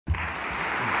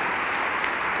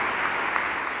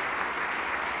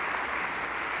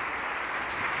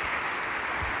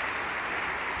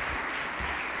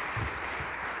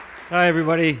Hi,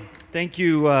 everybody. Thank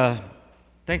you.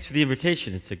 Thanks for the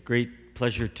invitation. It's a great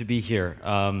pleasure to be here.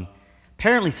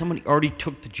 Apparently, somebody already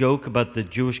took the joke about the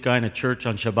Jewish guy in a church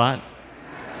on Shabbat,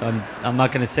 so I'm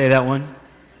not going to say that one.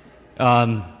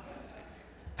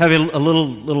 Having a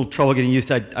little trouble getting used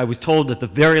to it. I was told at the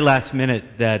very last minute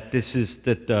that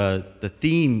the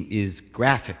theme is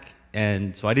graphic,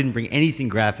 and so I didn't bring anything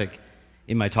graphic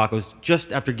in my talk. I was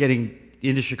just after getting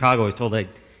into Chicago, I was told I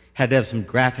had to have some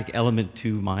graphic element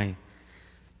to my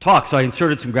talk, so I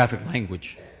inserted some graphic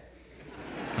language.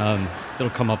 It'll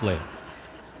come up later.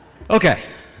 Okay,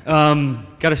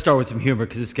 got to start with some humor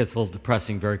because this gets a little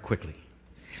depressing very quickly.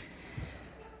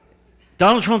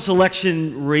 Donald Trump's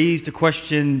election raised a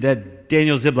question that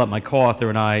Daniel Ziblatt, my co-author,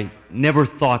 and I never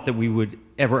thought that we would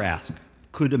ever ask.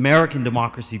 Could American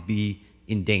democracy be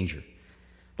in danger?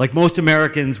 Like most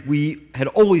Americans, we had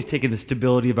always taken the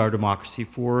stability of our democracy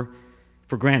for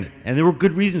granted. And there were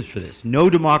good reasons for this. No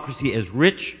democracy as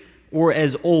rich or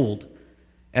as old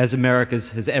as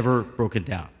America's has ever broken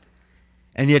down.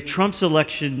 And yet Trump's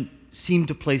election seemed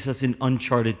to place us in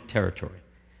uncharted territory.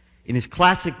 In his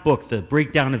classic book, The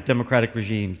Breakdown of Democratic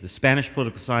Regimes, the Spanish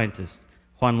political scientist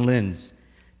Juan Linz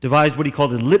devised what he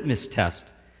called a litmus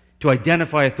test to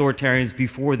identify authoritarians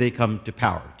before they come to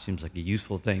power. It seems like a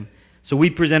useful thing. So we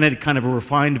presented kind of a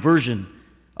refined version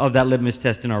of that litmus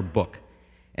test in our book.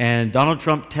 And Donald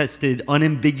Trump tested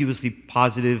unambiguously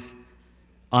positive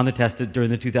on the test during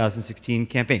the 2016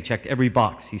 campaign, checked every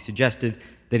box. He suggested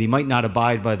that he might not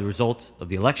abide by the results of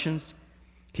the elections.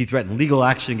 He threatened legal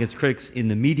action against critics in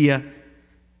the media.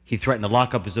 He threatened to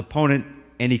lock up his opponent,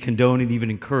 and he condoned and even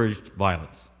encouraged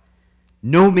violence.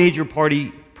 No major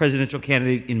party presidential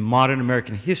candidate in modern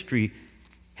American history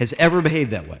has ever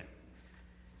behaved that way.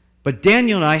 But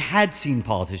Daniel and I had seen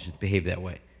politicians behave that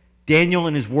way. Daniel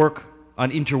in his work on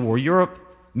interwar Europe,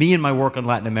 me in my work on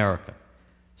Latin America.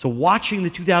 So watching the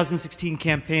 2016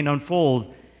 campaign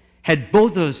unfold had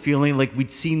both of us feeling like we'd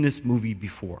seen this movie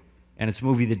before, and it's a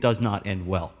movie that does not end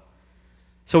well.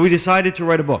 So we decided to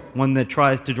write a book, one that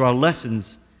tries to draw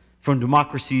lessons from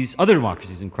democracies, other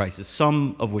democracies in crisis,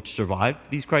 some of which survived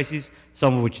these crises,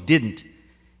 some of which didn't,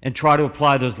 and try to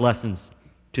apply those lessons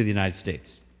to the United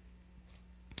States.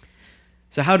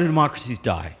 So how do democracies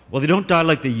die? Well, they don't die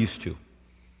like they used to.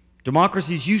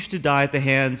 Democracies used to die at the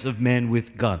hands of men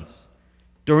with guns.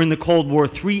 During the Cold War,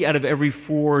 3 out of every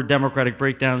 4 democratic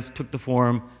breakdowns took the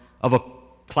form of a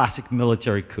classic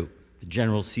military coup. The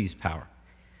general seized power.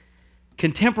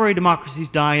 Contemporary democracies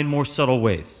die in more subtle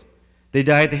ways. They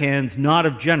die at the hands not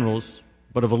of generals,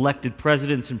 but of elected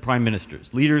presidents and prime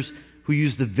ministers, leaders who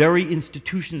use the very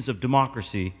institutions of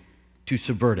democracy to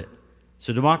subvert it.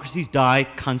 So democracies die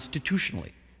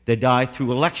constitutionally. They die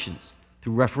through elections,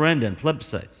 through referenda and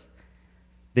plebiscites.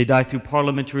 They die through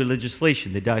parliamentary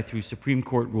legislation. They die through Supreme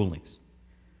Court rulings.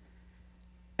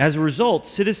 As a result,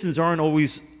 citizens aren't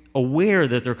always aware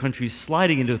that their country is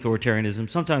sliding into authoritarianism,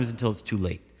 sometimes until it's too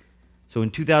late. So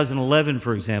in 2011,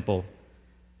 for example,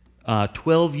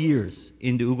 12 years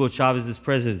into Hugo Chávez's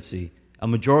presidency, a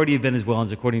majority of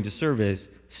Venezuelans, according to surveys,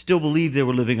 still believed they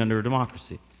were living under a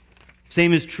democracy.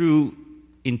 Same is true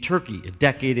in Turkey, a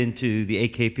decade into the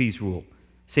AKP's rule.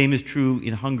 Same is true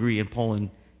in Hungary and Poland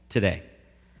today.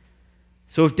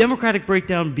 So if democratic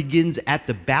breakdown begins at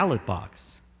the ballot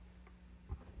box,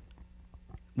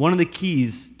 one of the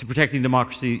keys to protecting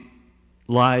democracy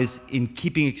lies in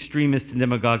keeping extremists and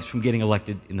demagogues from getting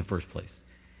elected in the first place.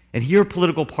 And here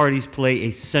political parties play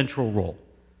a central role.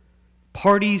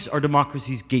 Parties are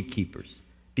democracy's gatekeepers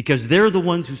because they're the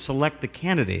ones who select the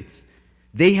candidates.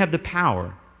 They have the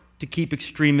power to keep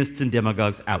extremists and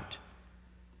demagogues out.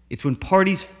 It's when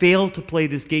parties fail to play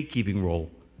this gatekeeping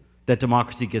role that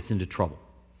democracy gets into trouble.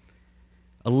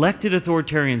 Elected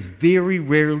authoritarians very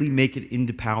rarely make it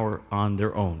into power on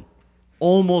their own.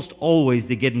 Almost always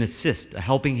they get an assist, a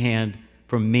helping hand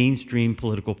from mainstream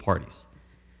political parties.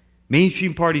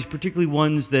 Mainstream parties, particularly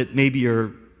ones that maybe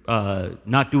are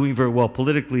not doing very well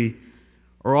politically,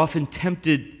 are often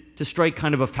tempted to strike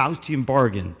kind of a Faustian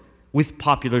bargain with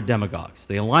popular demagogues.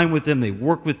 They align with them, they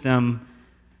work with them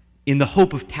in the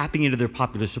hope of tapping into their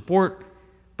popular support,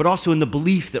 but also in the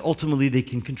belief that ultimately they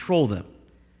can control them.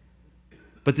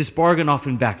 But this bargain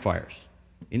often backfires.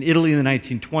 In Italy in the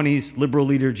 1920s, liberal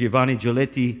leader Giovanni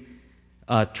Giolitti,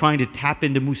 trying to tap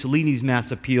into Mussolini's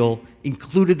mass appeal,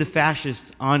 included the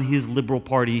fascists on his Liberal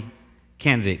Party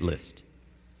candidate list.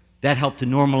 That helped to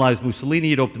normalize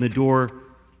Mussolini. It opened the door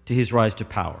to his rise to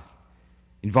power.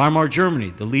 In Weimar Germany,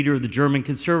 the leader of the German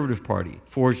Conservative Party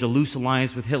forged a loose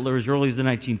alliance with Hitler as early as the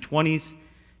 1920s,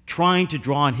 trying to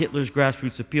draw on Hitler's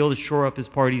grassroots appeal to shore up his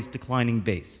party's declining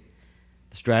base.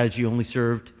 The strategy only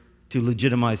served to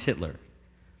legitimize Hitler.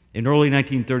 In early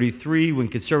 1933, when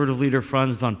conservative leader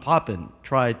Franz von Papen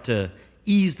tried to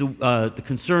ease the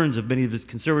concerns of many of his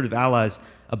conservative allies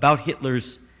about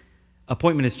Hitler's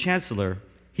appointment as chancellor,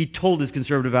 he told his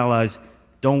conservative allies,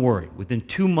 "Don't worry, within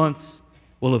 2 months,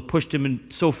 we'll have pushed him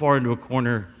so far into a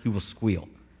corner, he will squeal."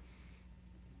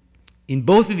 In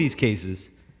both of these cases,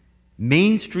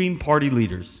 mainstream party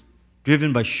leaders,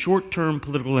 driven by short-term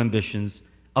political ambitions,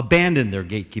 abandoned their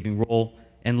gatekeeping role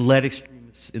and let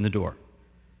extremists in the door.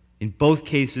 In both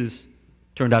cases,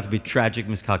 turned out to be tragic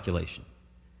miscalculation.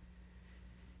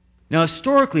 Now,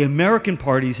 historically, American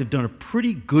parties have done a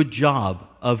pretty good job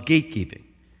of gatekeeping.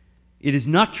 It is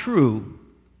not true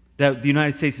that the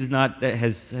United States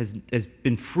has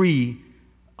been free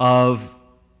of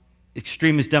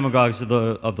extremist demagogues of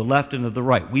the left and of the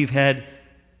right. We've had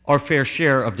our fair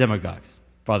share of demagogues: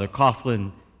 Father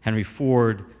Coughlin, Henry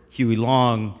Ford, Huey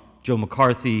Long, Joe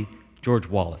McCarthy, George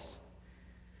Wallace.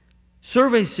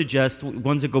 Surveys suggest,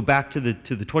 ones that go back to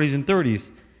the 20s and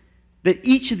 30s, that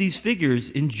each of these figures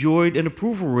enjoyed an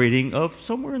approval rating of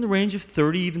somewhere in the range of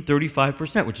 30, even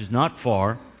 35%, which is not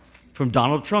far from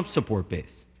Donald Trump's support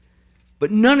base. But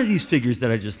none of these figures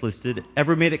that I just listed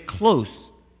ever made it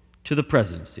close to the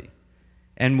presidency.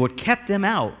 And what kept them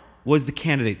out was the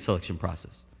candidate selection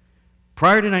process.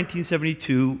 Prior to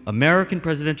 1972, American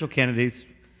presidential candidates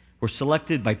were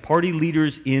selected by party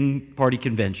leaders in party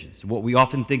conventions, what we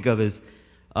often think of as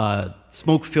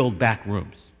smoke-filled back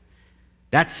rooms.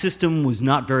 That system was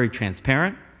not very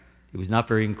transparent, it was not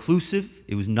very inclusive,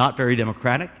 it was not very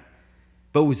democratic,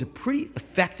 but it was a pretty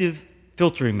effective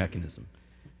filtering mechanism.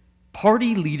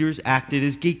 Party leaders acted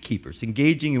as gatekeepers,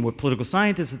 engaging in what political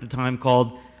scientists at the time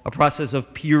called a process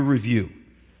of peer review.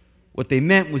 What they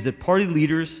meant was that party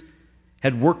leaders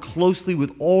had worked closely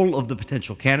with all of the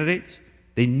potential candidates.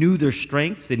 They knew their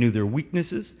strengths, they knew their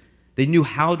weaknesses, they knew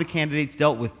how the candidates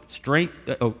dealt with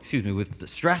with the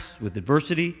stress, with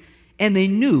adversity, and they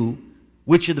knew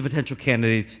which of the potential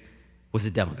candidates was a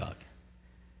demagogue.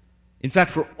 In fact,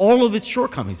 for all of its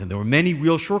shortcomings, and there were many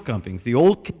real shortcomings, the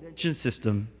old convention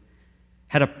system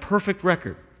had a perfect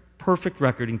record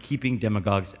in keeping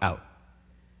demagogues out.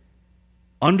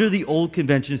 Under the old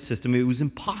convention system, it was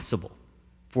impossible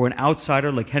for an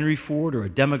outsider like Henry Ford or a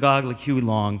demagogue like Huey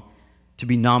Long to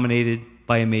be nominated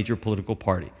by a major political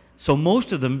party. So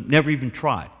most of them never even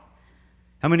tried.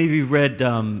 How many of you have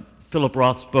read Philip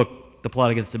Roth's book, The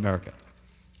Plot Against America?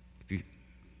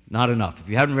 Not enough. If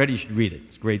you haven't read it, you should read it.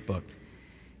 It's a great book.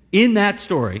 In that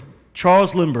story,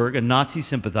 Charles Lindbergh, a Nazi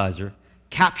sympathizer,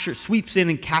 sweeps in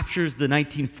and captures the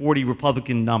 1940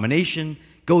 Republican nomination,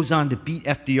 goes on to beat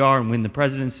FDR and win the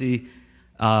presidency.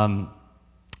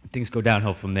 Things go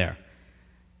downhill from there.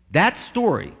 That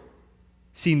story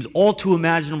seems all too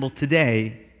imaginable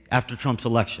today after Trump's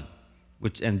election,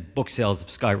 and book sales have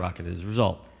skyrocketed as a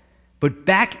result. But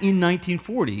back in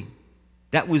 1940,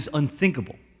 that was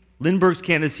unthinkable. Lindbergh's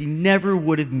candidacy never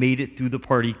would have made it through the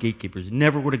party gatekeepers,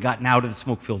 never would have gotten out of the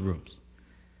smoke-filled rooms.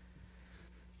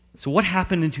 So what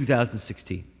happened in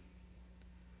 2016?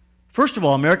 First of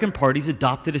all, American parties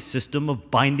adopted a system of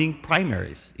binding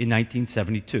primaries in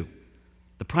 1972.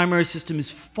 The primary system is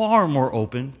far more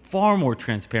open, far more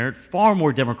transparent, far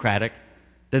more democratic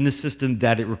than the system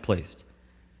that it replaced.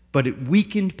 But it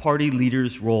weakened party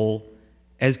leaders' role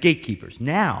as gatekeepers.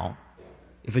 Now,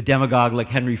 if a demagogue like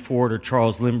Henry Ford or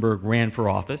Charles Lindbergh ran for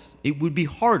office, it would be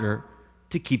harder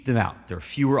to keep them out. There are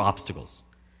fewer obstacles.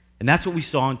 And that's what we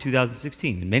saw in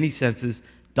 2016. In many senses,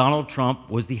 Donald Trump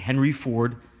was the Henry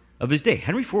Ford of his day.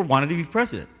 Henry Ford wanted to be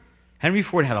president. Henry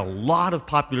Ford had a lot of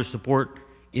popular support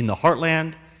in the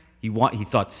heartland. He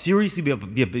thought seriously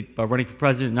about running for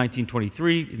president in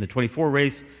 1923 in the 24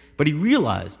 race, but he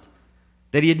realized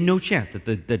that he had no chance,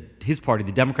 that his party,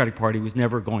 the Democratic Party, was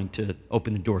never going to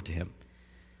open the door to him.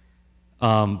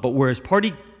 But whereas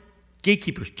party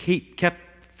gatekeepers kept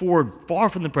Ford far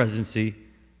from the presidency,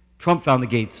 Trump found the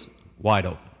gates wide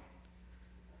open.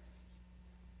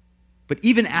 But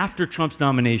even after Trump's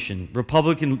nomination,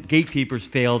 Republican gatekeepers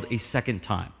failed a second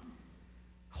time.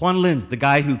 Juan Linz, the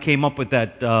guy who came up with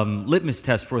that litmus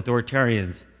test for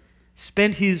authoritarians,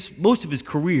 spent most of his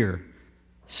career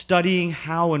studying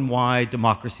how and why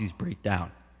democracies break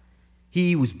down.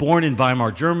 He was born in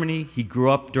Weimar, Germany. He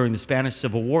grew up during the Spanish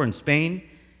Civil War in Spain.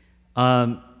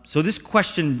 So this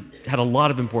question had a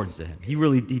lot of importance to him. He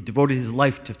devoted his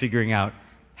life to figuring out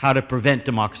how to prevent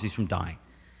democracies from dying.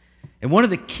 And one of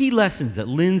the key lessons that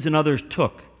Linz and others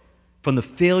took from the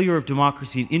failure of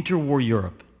democracy in interwar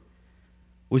Europe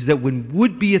was that when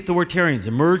would-be authoritarians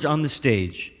emerge on the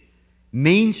stage,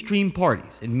 mainstream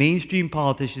parties and mainstream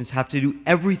politicians have to do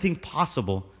everything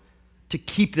possible to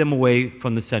keep them away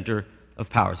from the center of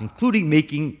powers, including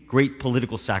making great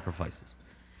political sacrifices.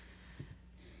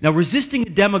 Now, resisting a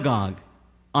demagogue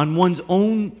on one's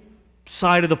own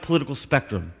side of the political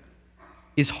spectrum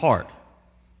is hard.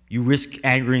 You risk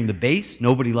angering the base.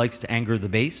 Nobody likes to anger the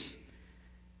base.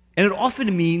 And it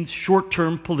often means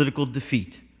short-term political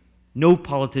defeat. No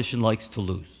politician likes to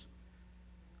lose.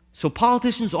 So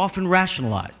politicians often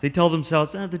rationalize. They tell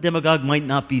themselves, the demagogue might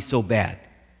not be so bad.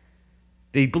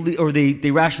 They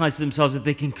rationalize to themselves that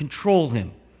they can control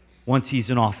him once he's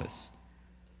in office.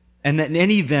 And that in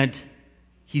any event,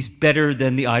 he's better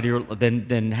than,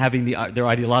 than having their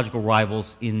ideological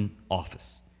rivals in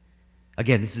office.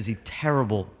 Again, this is a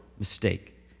terrible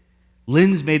mistake.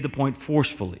 Linz made the point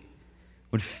forcefully.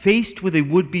 When faced with a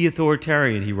would-be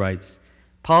authoritarian, he writes,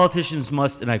 politicians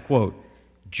must, and I quote,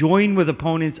 join with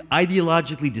opponents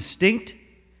ideologically distinct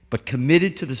but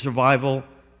committed to the survival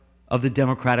of the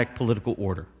democratic political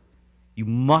order. You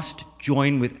must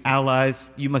join with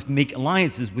allies, you must make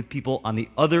alliances with people on the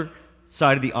other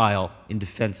side of the aisle in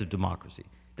defense of democracy.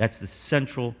 That's the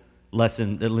central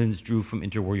lesson that Linz drew from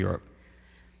interwar Europe.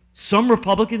 Some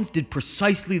Republicans did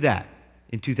precisely that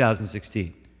in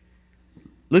 2016.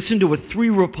 Listen to what 3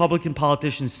 Republican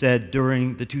politicians said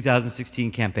during the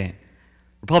 2016 campaign.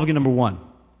 Republican number 1,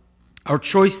 our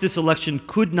choice this election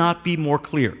could not be more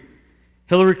clear.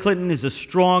 Hillary Clinton is a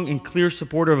strong and clear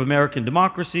supporter of American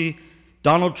democracy.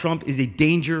 Donald Trump is a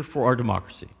danger for our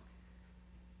democracy.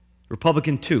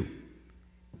 Republican 2,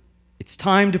 it's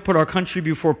time to put our country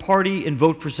before party and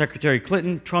vote for Secretary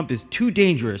Clinton. Trump is too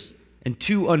dangerous and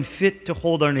too unfit to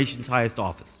hold our nation's highest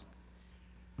office.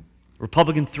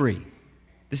 Republican 3,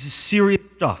 this is serious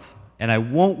stuff, and I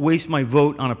won't waste my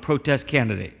vote on a protest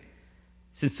candidate.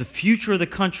 Since the future of the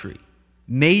country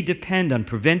may depend on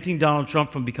preventing Donald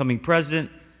Trump from becoming president,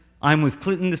 I'm with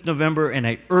Clinton this November, and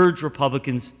I urge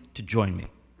Republicans to join me.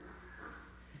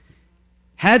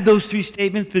 Had those 3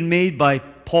 statements been made by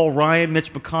Paul Ryan,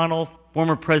 Mitch McConnell,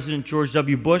 former President George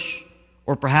W. Bush,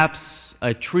 or perhaps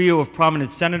a trio of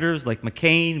prominent senators like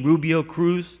McCain, Rubio,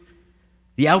 Cruz,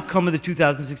 the outcome of the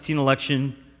 2016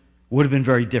 election would have been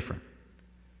very different.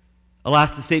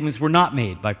 Alas, the statements were not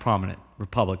made by prominent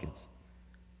Republicans.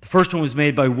 The first one was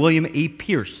made by William A.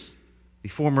 Pierce, the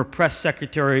former press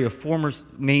secretary of former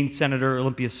Maine Senator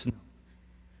Olympia Snowe.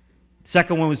 The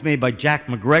second one was made by Jack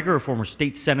McGregor, a former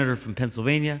state senator from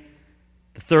Pennsylvania.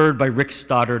 The third by Rick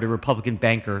Stoddard, a Republican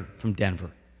banker from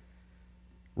Denver.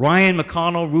 Ryan,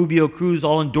 McConnell, Rubio, Cruz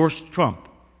all endorsed Trump.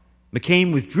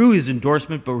 McCain withdrew his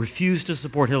endorsement but refused to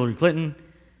support Hillary Clinton.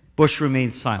 Bush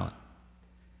remained silent.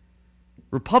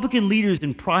 Republican leaders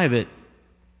in private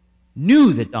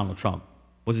knew that Donald Trump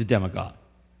was a demagogue.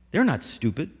 They're not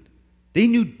stupid. They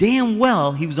knew damn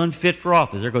well he was unfit for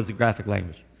office. There goes the graphic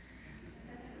language.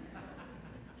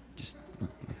 Just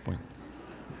point.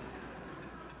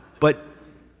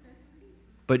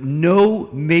 But no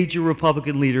major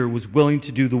Republican leader was willing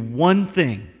to do the one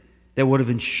thing that would have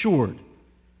ensured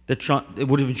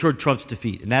Trump's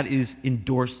defeat, and that is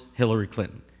endorse Hillary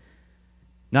Clinton.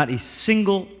 Not a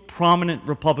single prominent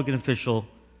Republican official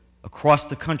across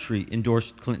the country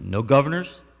endorsed Clinton. No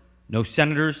governors, no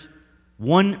senators,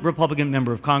 one Republican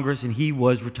member of Congress, and he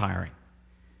was retiring.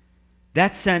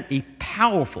 That sent a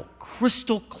powerful,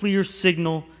 crystal clear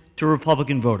signal to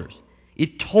Republican voters.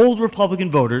 It told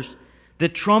Republican voters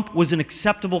that Trump was an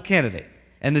acceptable candidate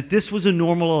and that this was a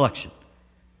normal election.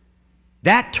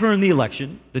 That turned the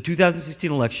election, the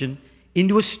 2016 election,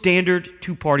 into a standard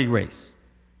 2-party race.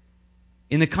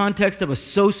 In the context of a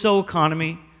so-so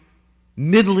economy,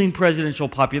 middling presidential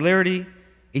popularity,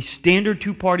 a standard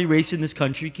 2-party race in this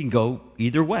country can go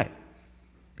either way.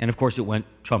 And of course, it went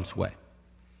Trump's way.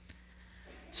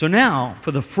 So now,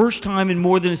 for the first time in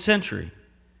more than a century,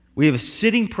 we have a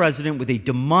sitting president with a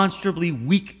demonstrably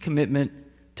weak commitment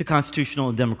to constitutional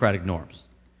and democratic norms.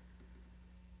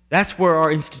 That's where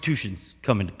our institutions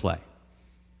come into play.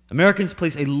 Americans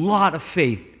place a lot of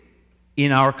faith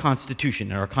in our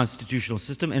Constitution, in our constitutional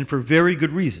system, and for very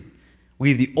good reason. We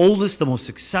have the oldest, the most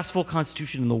successful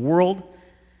Constitution in the world,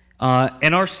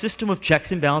 and our system of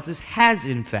checks and balances has,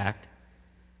 in fact,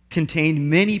 contained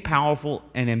many powerful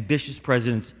and ambitious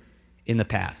presidents in the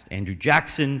past. Andrew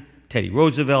Jackson, Teddy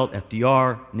Roosevelt,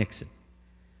 FDR, Nixon.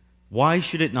 Why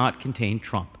should it not contain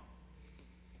Trump?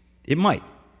 It might.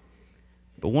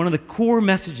 But one of the core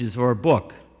messages of our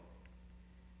book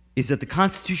is that the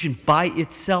Constitution by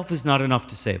itself is not enough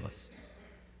to save us.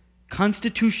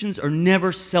 Constitutions are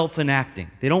never self-enacting.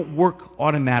 They don't work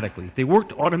automatically. If they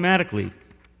worked automatically,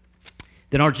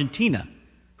 then Argentina,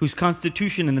 whose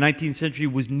constitution in the 19th century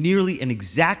was nearly an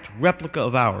exact replica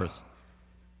of ours,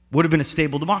 would have been a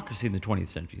stable democracy in the 20th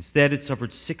century. Instead, it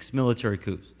suffered 6 military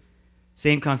coups.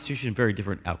 Same constitution, very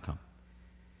different outcome.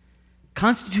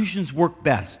 Constitutions work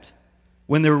best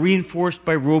when they're reinforced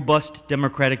by robust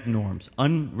democratic norms,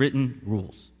 unwritten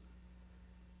rules.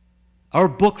 Our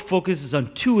book focuses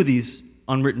on 2 of these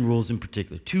unwritten rules in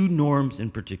particular, 2 norms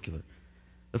in particular.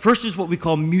 The first is what we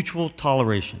call mutual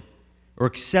toleration, or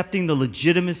accepting the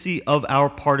legitimacy of our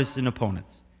partisan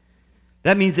opponents.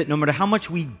 That means that no matter how much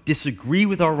we disagree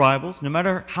with our rivals, no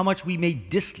matter how much we may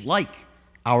dislike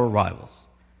our rivals,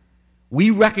 we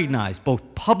recognize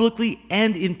both publicly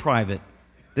and in private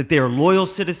that they are loyal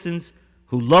citizens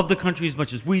who love the country as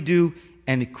much as we do,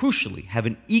 and crucially have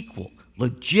an equal,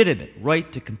 legitimate right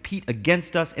to compete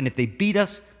against us, and if they beat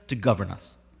us, to govern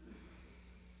us.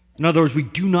 In other words, we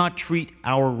do not treat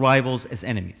our rivals as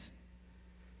enemies.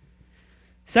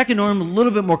 Second norm, a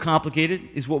little bit more complicated,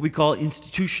 is what we call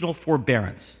institutional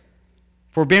forbearance.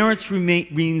 Forbearance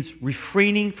means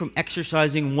refraining from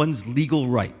exercising one's legal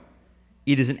right.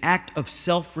 It is an act of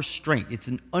self-restraint. It's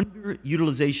an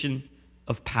underutilization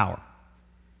of power.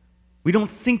 We don't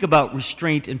think about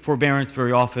restraint and forbearance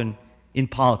very often in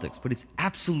politics, but it's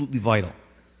absolutely vital.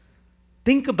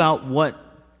 Think about what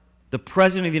the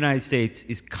President of the United States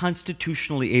is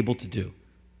constitutionally able to do.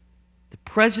 The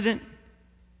President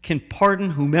can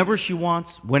pardon whomever she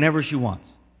wants, whenever she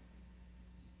wants.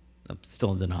 I'm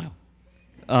still in denial.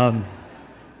 The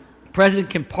President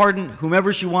can pardon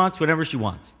whomever she wants, whenever she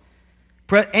wants.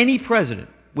 Any president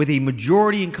with a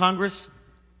majority in Congress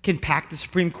can pack the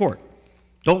Supreme Court.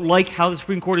 Don't like how the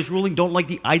Supreme Court is ruling, don't like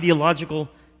the ideological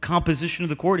composition of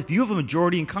the court. If you have a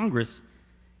majority in Congress,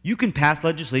 you can pass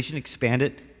legislation, expand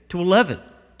it to 11,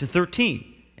 to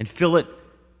 13, and fill it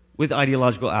with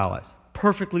ideological allies.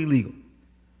 Perfectly legal.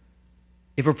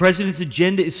 If a president's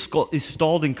agenda is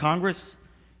stalled in Congress,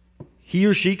 he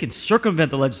or she can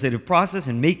circumvent the legislative process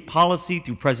and make policy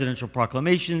through presidential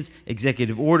proclamations,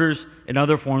 executive orders, and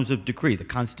other forms of decree. The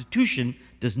Constitution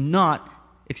does not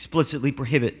explicitly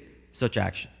prohibit such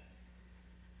action.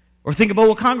 Or think about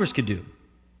what Congress could do.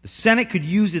 The Senate could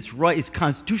use its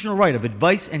constitutional right of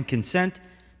advice and consent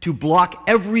to block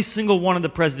every single one of the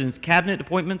president's cabinet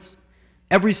appointments,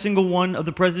 every single one of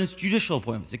the president's judicial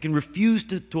appointments. It can refuse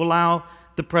to allow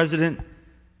the president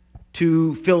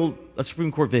to fill a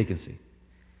Supreme Court vacancy.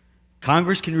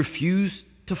 Congress can refuse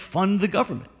to fund the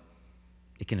government.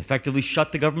 It can effectively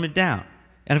shut the government down.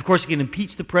 And of course, it can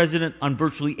impeach the president on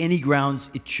virtually any grounds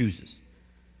it chooses.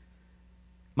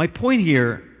 My point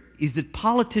here is that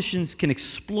politicians can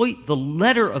exploit the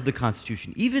letter of the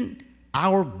Constitution, even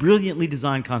our brilliantly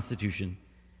designed Constitution,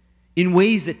 in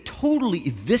ways that totally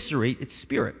eviscerate its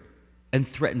spirit and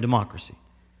threaten democracy.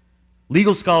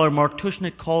 Legal scholar Mark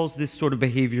Tushnet calls this sort of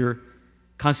behavior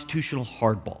constitutional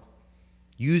hardball,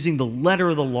 using the letter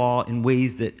of the law in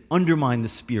ways that undermine the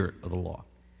spirit of the law.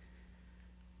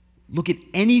 Look at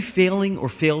any failing or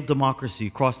failed democracy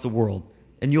across the world,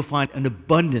 and you'll find an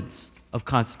abundance of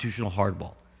constitutional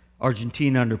hardball.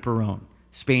 Argentina under Perón,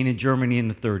 Spain and Germany in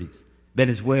the 30s,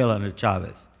 Venezuela under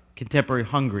Chavez, contemporary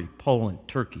Hungary, Poland,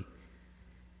 Turkey.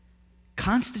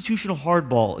 Constitutional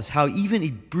hardball is how even a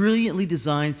brilliantly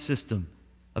designed system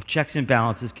of checks and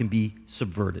balances can be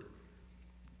subverted.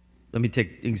 Let me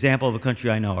take an example of a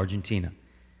country I know, Argentina.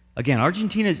 Again,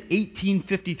 Argentina's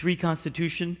 1853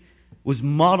 Constitution was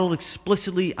modeled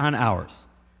explicitly on ours.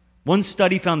 One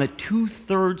study found that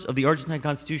 2/3 of the Argentine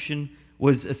Constitution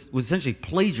was essentially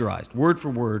plagiarized, word for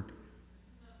word,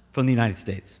 from the United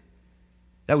States.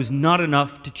 That was not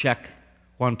enough to check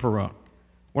Juan Perón.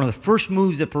 One of the first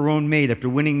moves that Perón made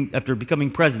after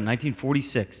becoming president in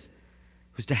 1946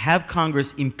 was to have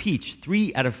Congress impeach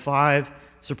 3 out of 5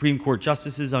 Supreme Court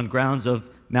justices on grounds of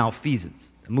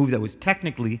malfeasance, a move that was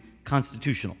technically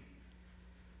constitutional.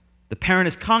 The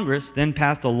Peronist Congress then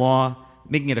passed a law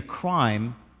making it a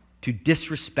crime to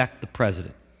disrespect the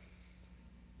president,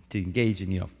 to engage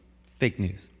in, fake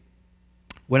news.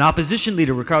 When opposition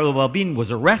leader Ricardo Balbín was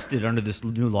arrested under this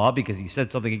new law because he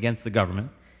said something against the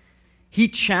government, he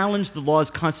challenged the law's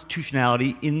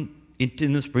constitutionality in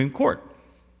the Supreme Court.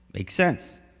 Makes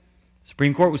sense. The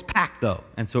Supreme Court was packed, though,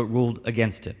 and so it ruled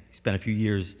against him. He spent a few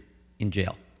years in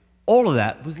jail. All of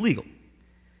that was legal.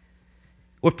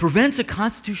 What prevents a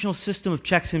constitutional system of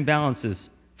checks and balances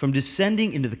from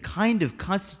descending into the kind of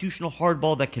constitutional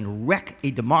hardball that can wreck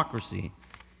a democracy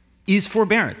is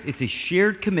forbearance. It's a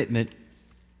shared commitment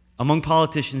among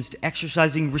politicians to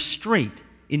exercising restraint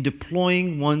in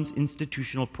deploying one's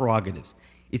institutional prerogatives.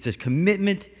 It's a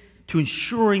commitment to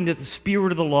ensuring that the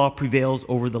spirit of the law prevails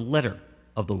over the letter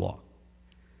of the law.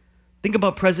 Think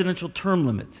about presidential term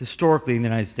limits historically in the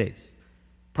United States.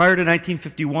 Prior to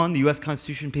 1951, the U.S.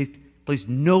 Constitution placed placed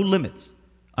no limits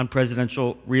on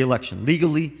presidential re-election.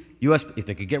 Legally, if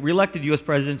they could get re-elected, U.S.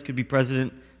 presidents could be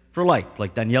president for life,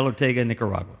 like Daniel Ortega in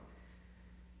Nicaragua.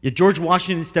 Yet George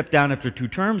Washington stepped down after 2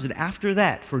 terms, and after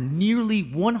that, for nearly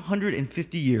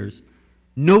 150 years,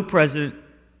 no president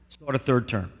sought a 3rd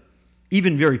term.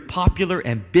 Even very popular,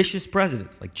 ambitious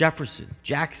presidents like Jefferson,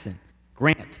 Jackson,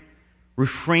 Grant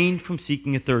refrained from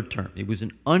seeking a 3rd term. It was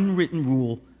an unwritten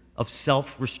rule of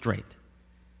self-restraint.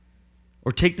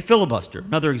 Or take the filibuster,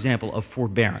 another example of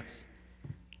forbearance.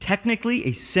 Technically,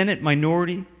 a Senate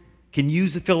minority can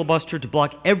use the filibuster to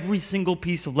block every single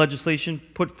piece of legislation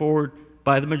put forward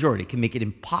by the majority. It can make it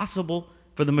impossible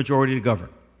for the majority to govern.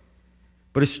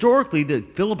 But historically, the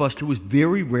filibuster was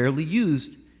very rarely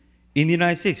used in the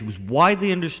United States. It was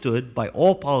widely understood by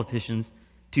all politicians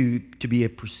to be a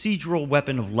procedural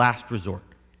weapon of last resort.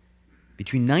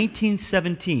 Between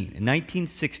 1917 and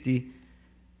 1960,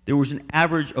 there was an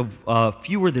average of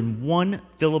fewer than 1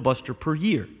 filibuster per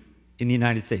year in the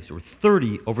United States, or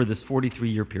 30 over this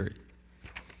 43-year period.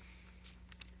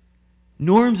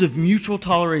 Norms of mutual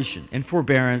toleration and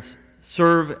forbearance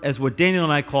serve as what Daniel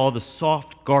and I call the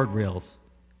soft guardrails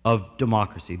of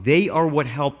democracy. They are what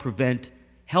help prevent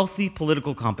healthy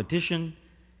political competition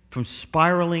from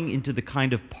spiraling into the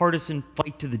kind of partisan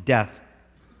fight to the death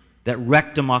that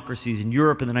wrecked democracies in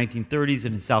Europe in the 1930s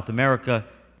and in South America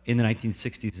in the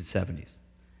 1960s and 70s.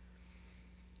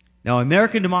 Now,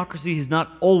 American democracy has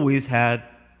not always had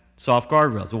soft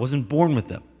guardrails. It wasn't born with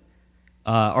them.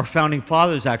 Our founding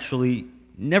fathers actually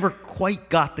never quite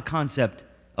got the concept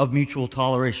of mutual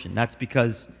toleration. That's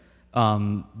because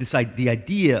the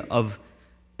idea of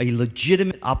a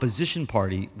legitimate opposition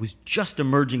party was just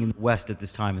emerging in the West at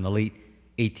this time in the late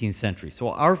 18th century. So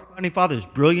our founding fathers,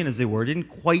 brilliant as they were, didn't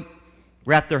quite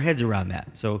wrap their heads around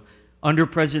that. So under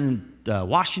President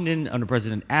Washington, under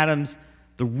President Adams,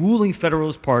 the ruling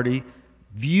Federalist Party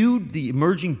viewed the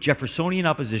emerging Jeffersonian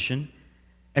opposition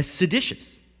as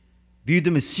seditious, viewed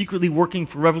them as secretly working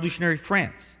for revolutionary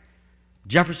France.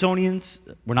 Jeffersonians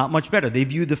were not much better. They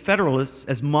viewed the Federalists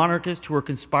as monarchists who were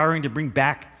conspiring to bring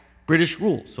back British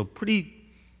rule, so pretty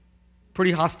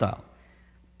hostile.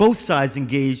 Both sides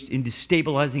engaged in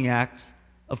destabilizing acts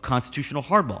of constitutional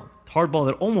hardball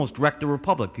that almost wrecked the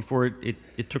Republic before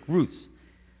it took roots.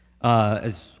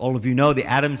 As all of you know, the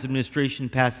Adams administration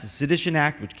passed the Sedition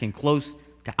Act, which came close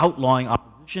to outlawing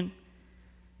opposition.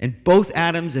 And both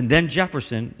Adams and then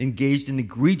Jefferson engaged in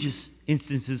egregious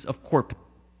instances of court.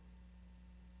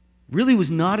 Really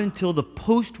was not until the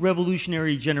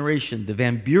post-revolutionary generation, the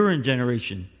Van Buren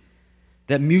generation,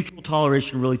 that mutual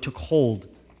toleration really took hold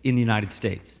in the United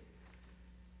States.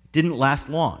 It didn't last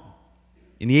long.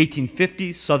 In the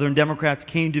 1850s, Southern Democrats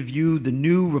came to view the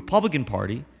new Republican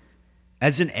Party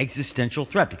as an existential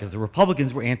threat because the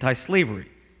Republicans were anti-slavery.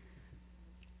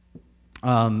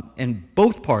 And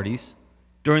both parties,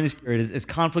 during this period, as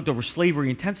conflict over slavery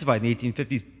intensified in the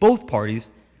 1850s, both parties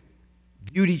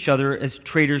viewed each other as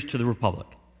traitors to the Republic.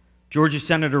 Georgia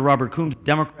Senator Robert Coombs,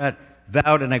 Democrat,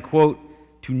 vowed, and I quote,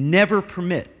 to never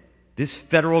permit this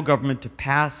federal government to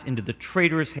pass into the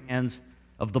traitorous hands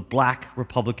of the black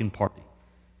Republican Party.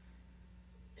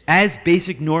 As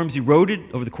basic norms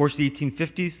eroded over the course of the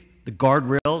 1850s, the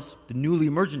guardrails, the newly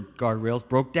emergent guardrails,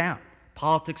 broke down.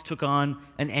 Politics took on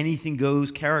an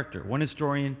anything-goes character. One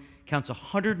historian counts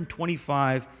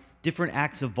 125 different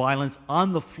acts of violence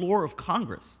on the floor of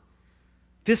Congress.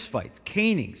 Fistfights,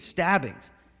 canings,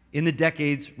 stabbings in the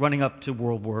decades running up to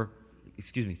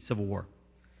Civil War.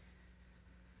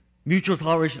 Mutual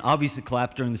toleration obviously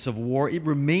collapsed during the Civil War. It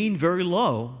remained very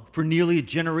low for nearly a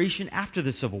generation after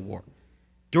the Civil War.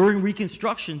 During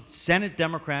Reconstruction, Senate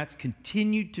Democrats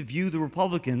continued to view the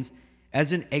Republicans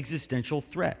as an existential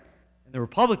threat. And the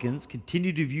Republicans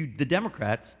continued to view the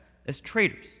Democrats as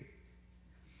traitors.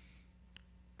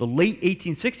 The late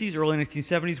 1860s, early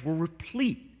 1970s were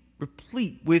replete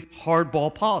with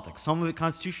hardball politics. Some of it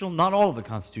constitutional, not all of it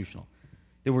constitutional.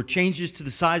 There were changes to the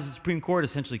size of the Supreme Court,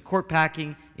 essentially court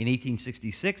packing in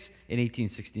 1866 and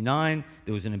 1869.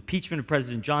 There was an impeachment of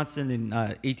President Johnson in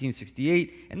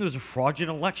 1868, and there was a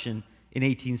fraudulent election in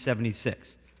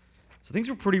 1876. So things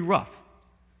were pretty rough.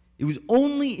 It was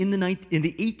only in the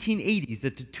 1880s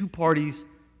that the two parties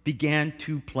began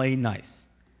to play nice.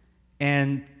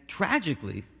 And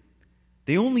tragically,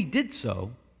 they only did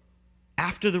so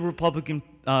after the Republican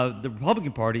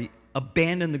Party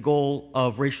abandoned the goal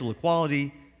of racial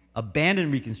equality,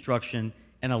 abandoned Reconstruction,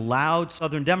 and allowed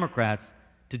Southern Democrats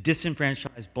to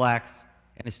disenfranchise blacks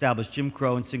and establish Jim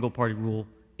Crow and single-party rule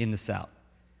in the South.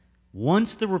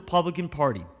 Once the Republican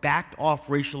Party backed off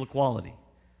racial equality,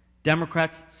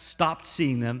 Democrats stopped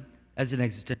seeing them as an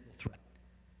existential threat.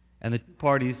 And the two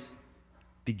parties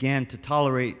began to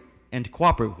tolerate and to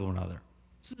cooperate with one another.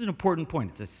 This is an important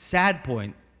point. It's a sad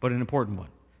point, but an important one.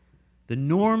 The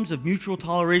norms of mutual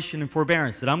toleration and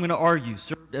forbearance that I'm going to argue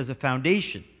served as a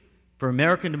foundation for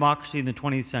American democracy in the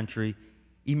 20th century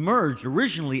emerged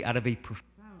originally out of a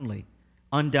profoundly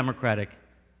undemocratic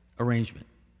arrangement: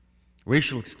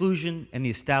 racial exclusion and the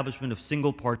establishment of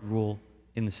single-party rule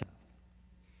in the South.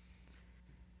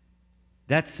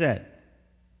 That said,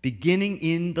 beginning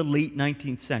in the late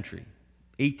 19th century,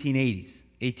 1880s,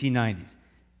 1890s,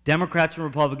 Democrats and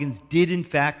Republicans did in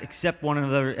fact accept one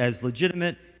another as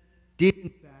legitimate, did in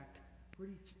fact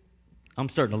I'm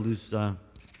starting to lose,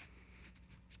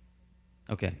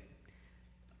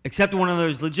 accepted one another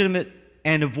as legitimate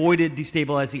and avoided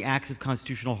destabilizing acts of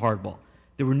constitutional hardball.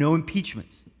 There were no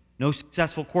impeachments, no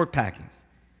successful court packings.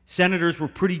 Senators were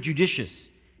pretty judicious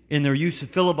in their use of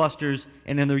filibusters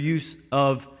and in their use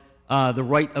of the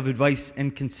right of advice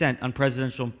and consent on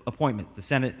presidential appointments. The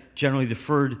Senate generally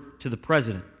deferred to the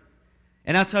president.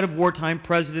 And outside of wartime,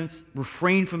 presidents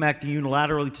refrained from acting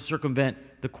unilaterally to circumvent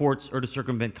the courts or to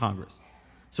circumvent Congress.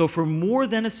 So for more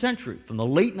than a century, from the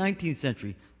late 19th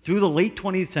century through the late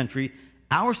 20th century,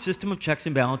 our system of checks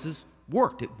and balances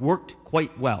worked. It worked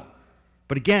quite well.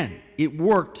 But again, it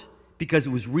worked because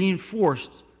it was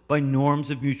reinforced by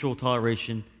norms of mutual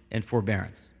toleration and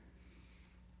forbearance.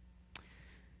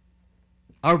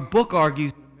 Our book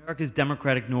argues that America's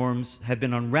democratic norms have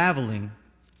been unraveling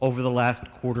over the last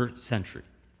quarter century.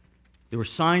 There were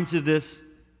signs of this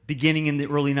beginning in the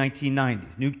early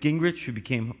 1990s. Newt Gingrich, who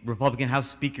became Republican House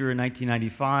Speaker in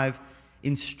 1995,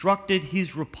 instructed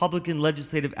his Republican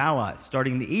legislative allies,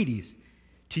 starting in the 80s,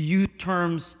 to use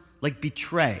terms like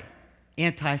betray,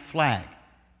 anti-flag,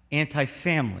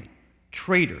 anti-family,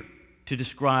 traitor to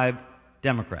describe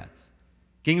Democrats.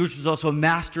 Gingrich was also a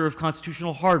master of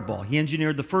constitutional hardball. He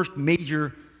engineered the first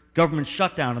major government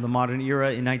shutdown of the modern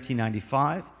era in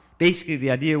 1995. Basically,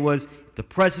 the idea was, if the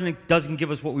president doesn't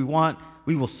give us what we want,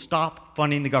 we will stop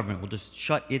funding the government. We'll just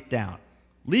shut it down.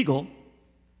 Legal,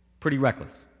 pretty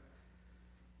reckless.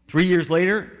 3 years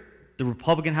later, the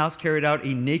Republican House carried out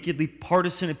a nakedly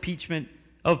partisan impeachment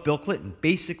of Bill Clinton,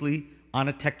 basically on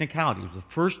a technicality. It was the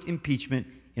first impeachment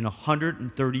in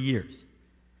 130 years.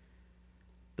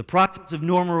 The process of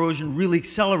norm erosion really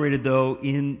accelerated, though,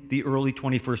 in the early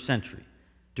 21st century.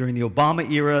 During the Obama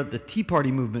era, the Tea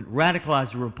Party movement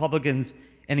radicalized the Republicans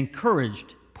and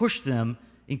pushed them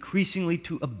increasingly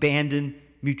to abandon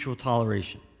mutual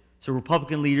toleration. So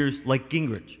Republican leaders like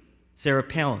Gingrich, Sarah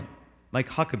Palin, Mike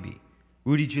Huckabee,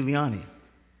 Rudy Giuliani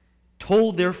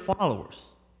told their followers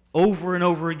over and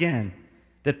over again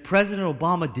that President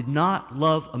Obama did not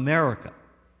love America,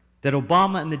 that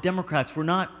Obama and the Democrats were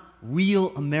not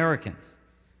real Americans.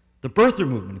 The birther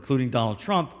movement, including Donald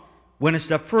Trump, went a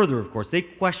step further, of course. They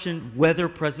questioned whether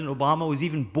President Obama was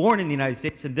even born in the United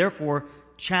States and therefore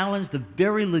challenged the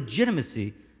very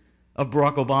legitimacy of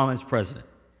Barack Obama as president.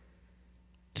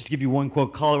 Just to give you one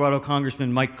quote, Colorado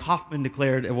Congressman Mike Kaufman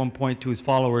declared at one point to his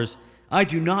followers, "I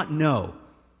do not know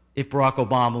if Barack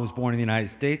Obama was born in the United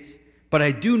States, but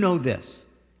I do know this.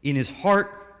 In his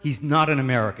heart, he's not an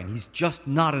American. He's just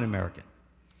not an American."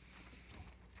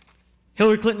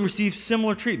 Hillary Clinton received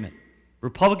similar treatment.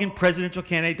 Republican presidential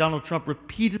candidate Donald Trump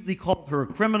repeatedly called her a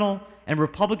criminal, and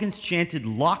Republicans chanted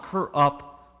 "lock her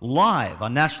up" live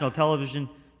on national television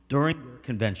during their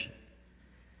convention.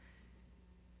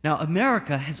 Now,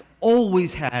 America has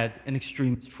always had an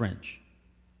extremist fringe.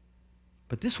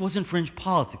 But this wasn't fringe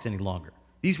politics any longer.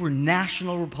 These were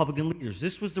national Republican leaders.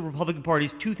 This was the Republican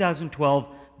Party's 2012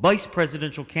 vice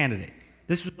presidential candidate.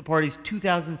 This was the party's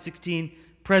 2016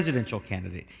 presidential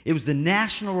candidate. It was the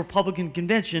National Republican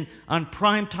Convention on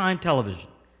primetime television.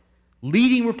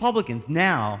 Leading Republicans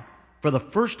now, for the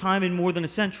first time in more than a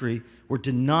century, were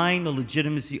denying the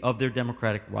legitimacy of their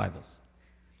Democratic rivals.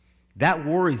 That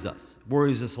worries us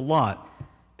a lot,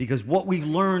 because what we've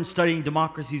learned studying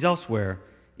democracies elsewhere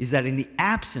is that in the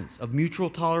absence of mutual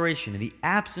toleration, in the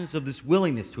absence of this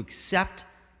willingness to accept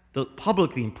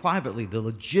publicly and privately the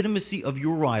legitimacy of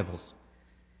your rivals,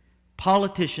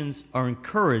 politicians are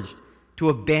encouraged to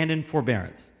abandon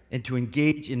forbearance and to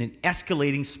engage in an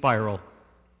escalating spiral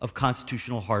of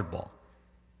constitutional hardball.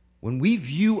 When we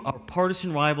view our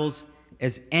partisan rivals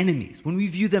as enemies, when we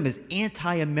view them as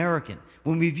anti-American,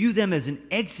 when we view them as an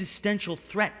existential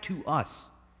threat to us,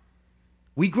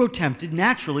 we grow tempted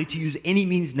naturally to use any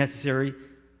means necessary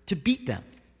to beat them.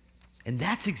 And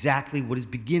that's exactly what is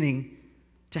beginning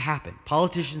to happen.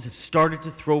 Politicians have started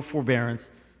to throw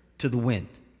forbearance to the wind.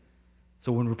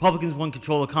 So when Republicans won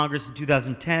control of Congress in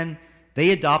 2010,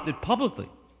 they adopted publicly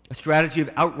a strategy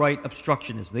of outright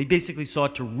obstructionism. They basically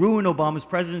sought to ruin Obama's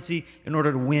presidency in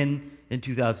order to win in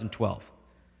 2012.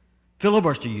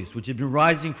 Filibuster use, which had been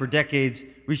rising for decades,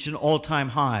 reached an all-time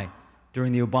high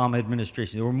during the Obama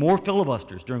administration. There were more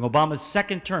filibusters during Obama's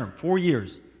second term, 4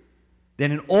 years,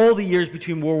 than in all the years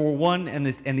between World War I and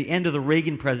the end of the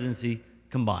Reagan presidency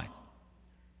combined.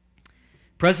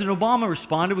 President Obama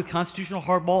responded with constitutional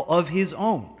hardball of his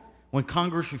own when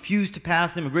Congress refused to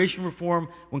pass immigration reform,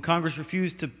 when Congress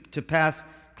refused to pass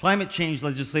climate change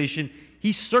legislation.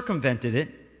 He circumvented it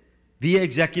via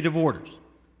executive orders.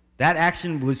 That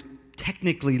action was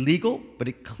technically legal, but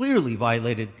it clearly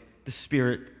violated the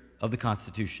spirit of the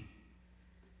Constitution.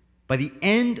 By the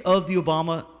end of the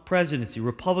Obama presidency,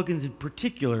 Republicans in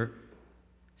particular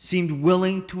seemed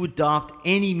willing to adopt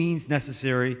any means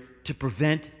necessary to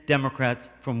prevent Democrats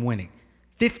from winning.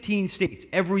 15 states,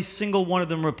 every single one of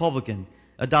them Republican,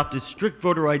 adopted strict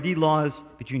voter ID laws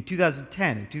between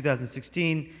 2010 and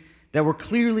 2016 that were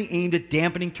clearly aimed at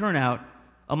dampening turnout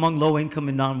among low-income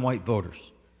and non-white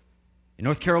voters. In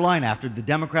North Carolina, after the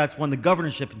Democrats won the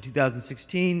governorship in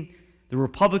 2016, the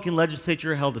Republican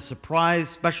legislature held a surprise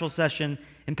special session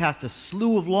and passed a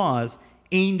slew of laws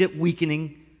aimed at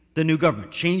weakening the new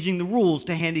government, changing the rules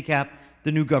to handicap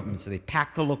the new government. So they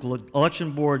packed the local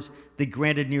election boards. They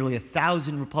granted nearly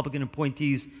 1,000 Republican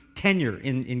appointees tenure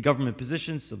in government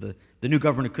positions, so the new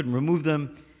governor couldn't remove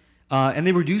them. And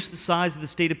they reduced the size of the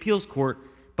state appeals court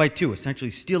by 2,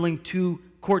 essentially stealing 2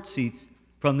 court seats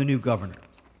from the new governor.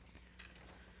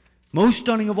 Most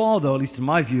stunning of all, though, at least in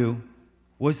my view,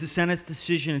 was the Senate's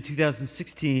decision in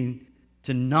 2016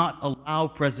 to not allow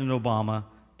President Obama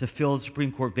to fill the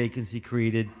Supreme Court vacancy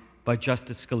created by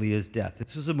Justice Scalia's death.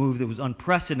 This was a move that was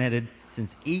unprecedented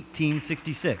since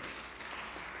 1866.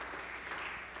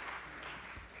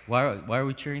 Why are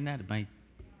we cheering that? I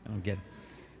don't get it.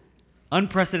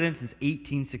 Unprecedented since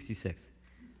 1866.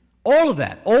 All of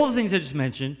that, all the things I just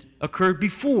mentioned, occurred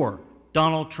before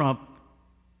Donald Trump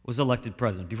was elected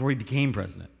president, before he became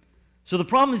president. So the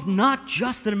problem is not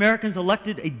just that Americans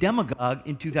elected a demagogue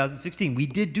in 2016. We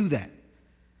did do that.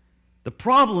 The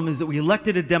problem is that we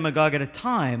elected a demagogue at a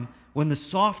time when the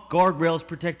soft guardrails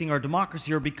protecting our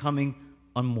democracy are becoming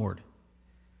unmoored.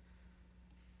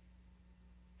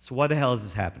 So why the hell is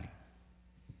this happening?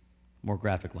 More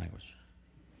graphic language.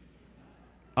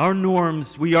 Our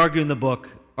norms, we argue in the book,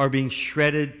 are being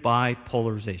shredded by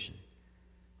polarization.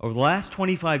 Over the last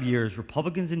 25 years,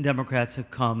 Republicans and Democrats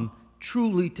have come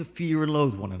truly to fear and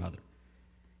loathe one another.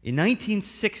 In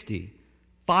 1960,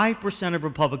 5% of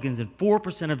Republicans and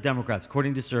 4% of Democrats,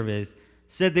 according to surveys,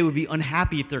 said they would be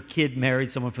unhappy if their kid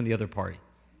married someone from the other party.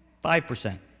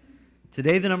 5%.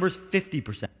 Today, the number is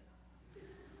 50%.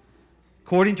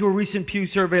 According to a recent Pew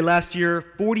survey last year,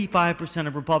 45%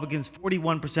 of Republicans,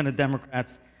 41% of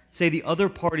Democrats say the other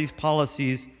party's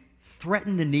policies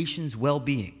threaten the nation's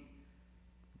well-being.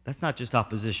 That's not just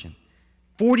opposition.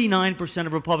 49%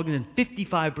 of Republicans and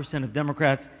 55% of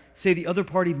Democrats say the other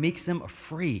party makes them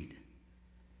afraid.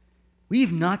 We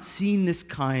have not seen this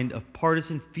kind of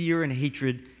partisan fear and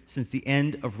hatred since the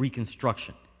end of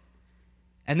Reconstruction.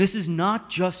 And this is not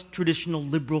just traditional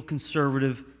liberal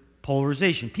conservative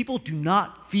polarization. People do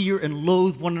not fear and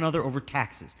loathe one another over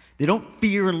taxes. They don't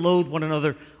fear and loathe one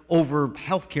another over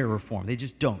health care reform. They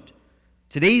just don't.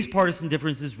 Today's partisan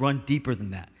differences run deeper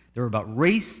than that. They're about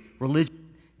race, religion,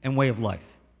 and way of life.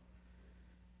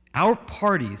 Our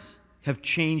parties have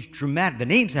changed dramatically.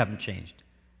 The names haven't changed,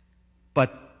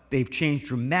 but they've changed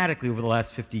dramatically over the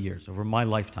last 50 years, over my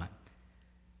lifetime.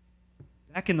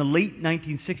 Back in the late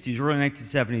 1960s, early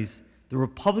 1970s, the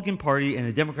Republican Party and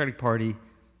the Democratic Party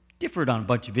differed on a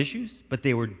bunch of issues, but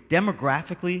they were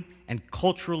demographically and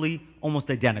culturally almost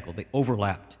identical. They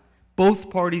overlapped. Both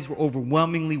parties were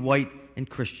overwhelmingly white and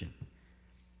Christian.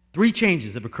 3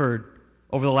 changes have occurred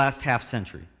over the last half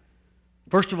century.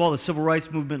 First of all, the civil rights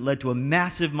movement led to a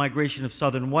massive migration of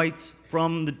Southern whites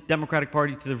from the Democratic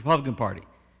Party to the Republican Party.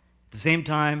 At the same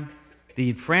time, the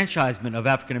enfranchisement of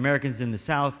African Americans in the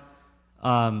South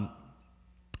and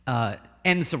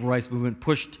the civil rights movement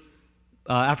pushed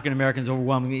African Americans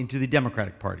overwhelmingly into the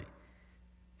Democratic Party.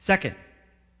 Second,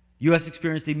 the U.S.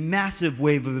 experienced a massive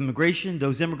wave of immigration.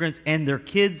 Those immigrants and their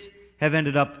kids have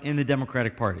ended up in the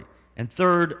Democratic Party. And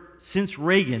third, since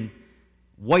Reagan,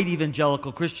 white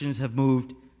evangelical Christians have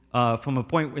moved from a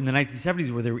point in the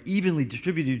 1970s where they were evenly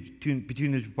distributed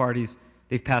between the two parties.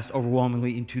 They've passed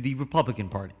overwhelmingly into the Republican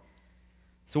Party.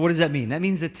 So what does that mean? That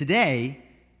means that today,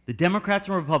 the Democrats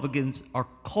and Republicans are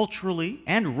culturally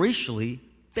and racially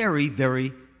very,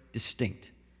 very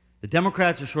distinct. The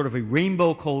Democrats are sort of a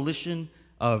rainbow coalition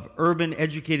of urban,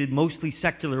 educated, mostly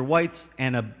secular whites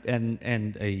and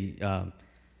a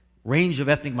range of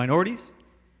ethnic minorities.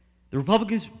 The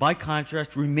Republicans, by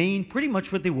contrast, remain pretty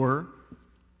much what they were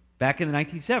back in the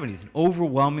 1970s, an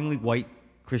overwhelmingly white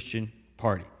Christian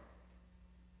party.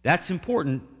 That's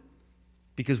important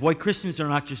because white Christians are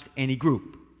not just any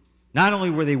group. Not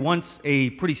only were they once a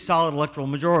pretty solid electoral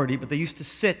majority, but they used to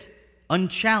sit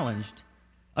unchallenged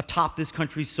atop this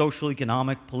country's social,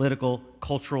 economic, political,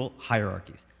 cultural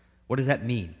hierarchies. What does that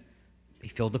mean? They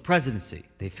filled the presidency,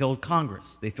 they filled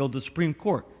Congress, they filled the Supreme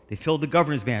Court, they filled the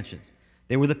governor's mansions.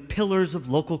 They were the pillars of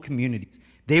local communities.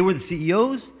 They were the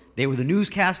CEOs, they were the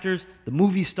newscasters, the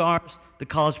movie stars, the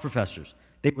college professors.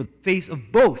 They were the face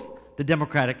of both the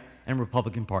Democratic and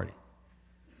Republican Party.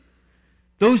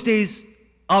 Those days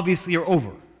obviously are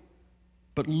over.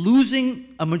 But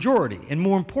losing a majority, and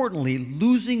more importantly,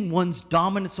 losing one's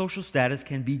dominant social status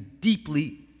can be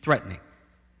deeply threatening.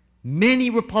 Many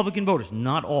Republican voters,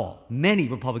 not all, many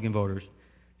Republican voters,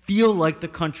 feel like the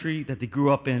country that they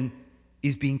grew up in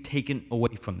is being taken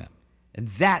away from them. And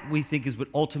that, we think, is what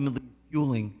ultimately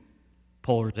fueling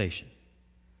polarization.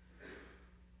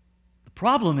 The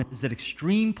problem is that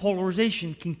extreme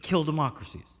polarization can kill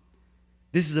democracies.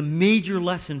 This is a major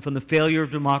lesson from the failure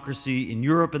of democracy in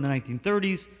Europe in the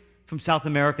 1930s, from South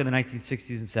America in the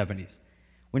 1960s and 70s.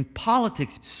 When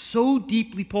politics is so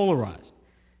deeply polarized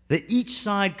that each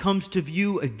side comes to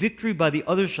view a victory by the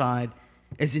other side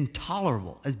as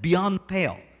intolerable, as beyond the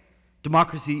pale,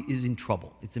 democracy is in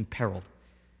trouble, it's imperiled.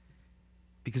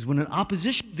 Because when an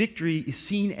opposition victory is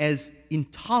seen as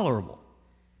intolerable,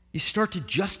 you start to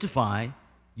justify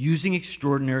using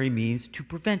extraordinary means to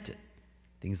prevent it.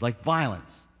 Things like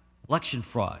violence, election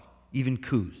fraud, even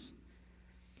coups.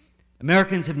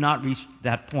 Americans have not reached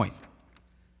that point.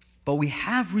 But we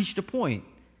have reached a point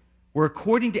where,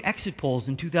 according to exit polls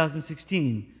in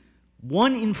 2016,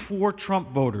 1 in 4 Trump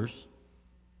voters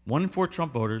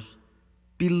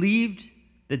believed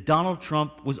that Donald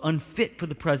Trump was unfit for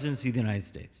the presidency of the United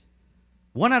States.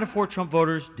 1 out of 4 Trump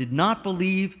voters did not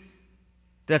believe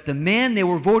that the man they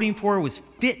were voting for was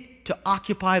fit to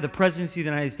occupy the presidency of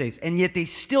the United States, and yet they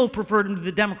still preferred him to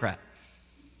the Democrat.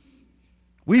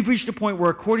 We've reached a point where,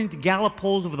 according to Gallup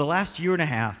polls over the last year and a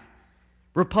half,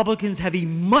 Republicans have a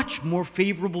much more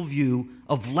favorable view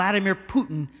of Vladimir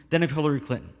Putin than of Hillary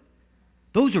Clinton.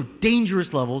 Those are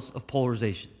dangerous levels of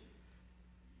polarization.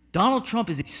 Donald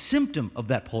Trump is a symptom of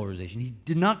that polarization. He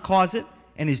did not cause it,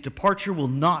 and his departure will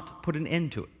not put an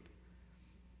end to it.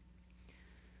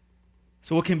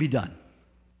 So what can be done?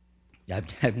 I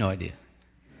have no idea.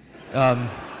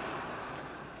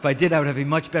 If I did, I would have a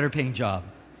much better paying job.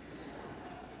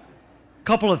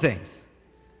 Couple of things.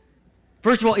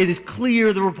 First of all, it is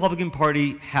clear the Republican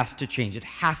Party has to change. It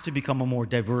has to become a more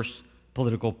diverse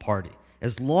political party.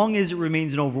 As long as it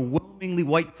remains an overwhelmingly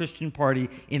white Christian party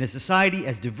in a society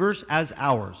as diverse as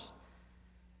ours,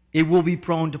 it will be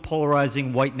prone to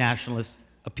polarizing white nationalist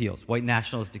appeals, white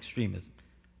nationalist extremism.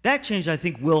 That change, I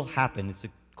think, will happen. It's a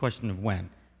question of when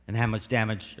and how much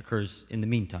damage occurs in the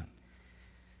meantime.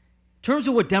 In terms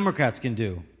of what Democrats can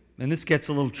do, and this gets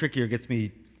a little trickier, gets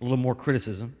me a little more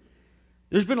criticism,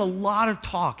 there's been a lot of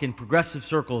talk in progressive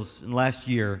circles in the last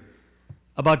year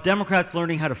about Democrats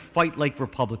learning how to fight like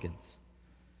Republicans.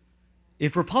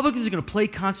 If Republicans are going to play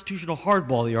constitutional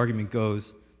hardball, the argument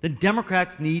goes, then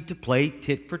Democrats need to play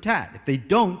tit for tat. If they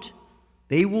don't,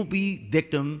 they will be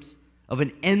victims of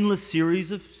an endless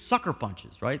series of sucker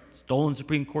punches, right? Stolen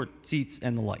Supreme Court seats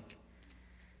and the like.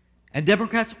 And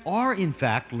Democrats are, in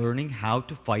fact, learning how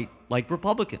to fight like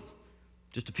Republicans.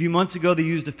 Just a few months ago, they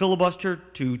used a filibuster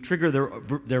to trigger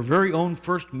their very own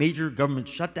first major government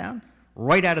shutdown,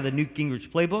 right out of the Newt Gingrich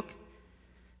playbook.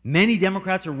 Many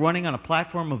Democrats are running on a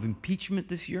platform of impeachment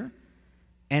this year.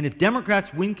 And if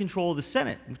Democrats win control of the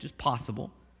Senate, which is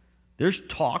possible, there's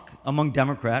talk among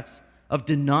Democrats of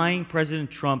denying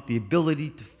President Trump the ability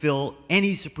to fill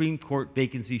any Supreme Court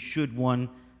vacancy should one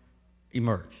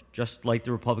emerge, just like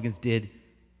the Republicans did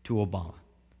to Obama.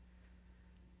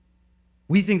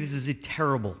 We think this is a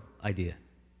terrible idea.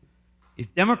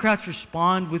 If Democrats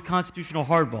respond with constitutional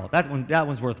hardball, that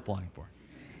one's worth applauding for.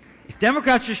 If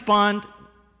Democrats respond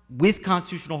with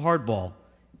constitutional hardball,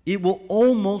 it will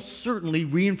almost certainly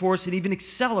reinforce and even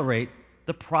accelerate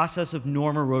the process of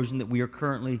norm erosion that we are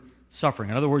currently suffering.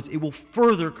 In other words, it will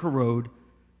further corrode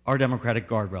our democratic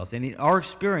guardrails. And in our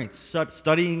experience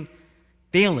studying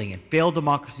failing and failed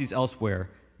democracies elsewhere,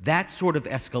 that sort of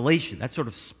escalation, that sort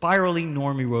of spiraling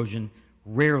norm erosion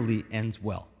rarely ends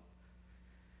well.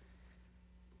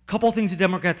 A couple of things that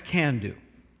Democrats can do.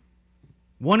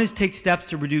 One is take steps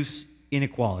to reduce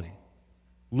inequality.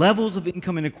 Levels of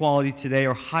income inequality today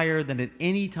are higher than at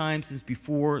any time since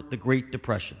before the Great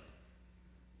Depression.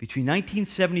 Between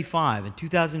 1975 and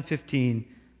 2015,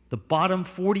 the bottom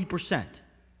 40%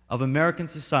 of American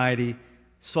society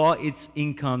saw its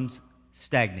incomes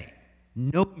stagnate.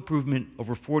 No improvement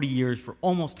over 40 years for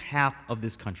almost half of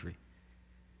this country.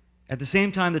 At the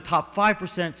same time, the top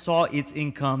 5% saw its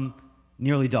income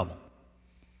nearly double.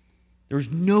 There's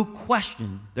no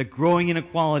question that growing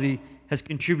inequality has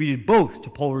contributed both to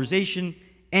polarization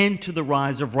and to the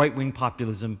rise of right-wing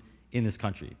populism in this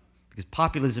country. Because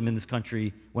populism in this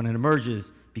country, when it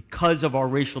emerges, because of our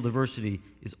racial diversity,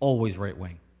 is always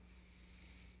right-wing.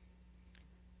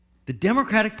 The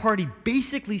Democratic Party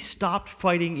basically stopped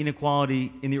fighting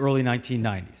inequality in the early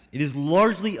 1990s. It has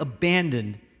largely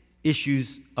abandoned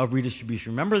issues of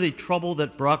redistribution. Remember the trouble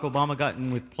that Barack Obama got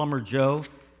in with Plumber Joe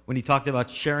when he talked about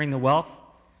sharing the wealth?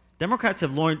 Democrats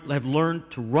have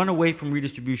learned to run away from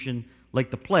redistribution like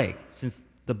the plague since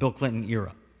the Bill Clinton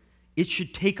era. It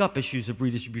should take up issues of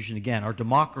redistribution again. Our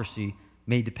democracy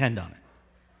may depend on it.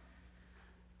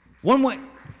 One way...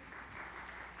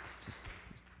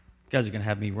 You guys are going to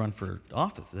have me run for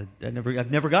office. I've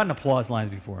never gotten applause lines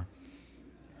before.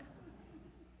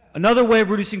 Another way of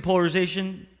reducing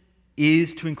polarization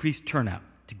is to increase turnout,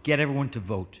 to get everyone to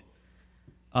vote.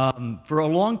 For a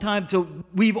long time, so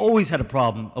we've always had a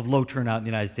problem of low turnout in the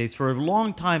United States. For a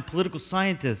long time, political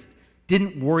scientists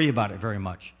didn't worry about it very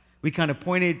much. We kind of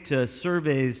pointed to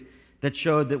surveys that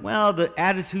showed that, well, the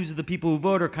attitudes of the people who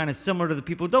vote are kind of similar to the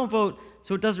people who don't vote,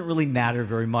 so it doesn't really matter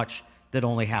very much that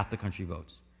only half the country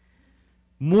votes.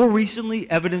 More recently,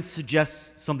 evidence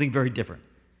suggests something very different.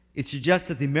 It suggests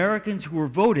that the Americans who are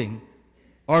voting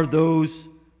are those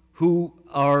who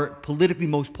are politically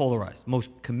most polarized,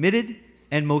 most committed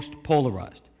and most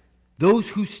polarized. Those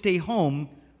who stay home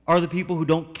are the people who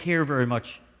don't care very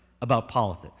much about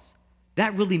politics.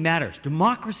 That really matters.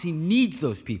 Democracy needs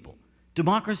those people.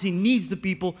 Democracy needs the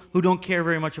people who don't care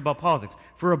very much about politics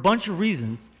for a bunch of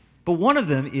reasons, but one of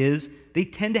them is they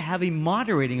tend to have a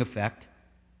moderating effect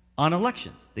on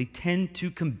elections. They tend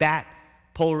to combat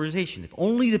polarization. If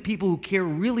only the people who care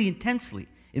really intensely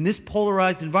in this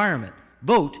polarized environment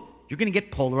vote, you're going to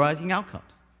get polarizing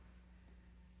outcomes.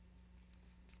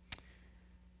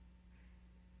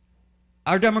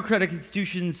 Our democratic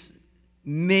institutions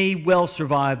may well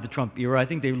survive the Trump era. I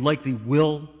think they likely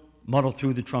will muddle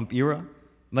through the Trump era.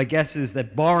 My guess is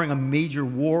that barring a major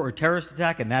war or terrorist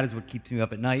attack, and that is what keeps me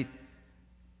up at night,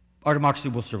 our democracy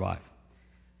will survive.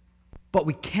 But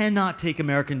we cannot take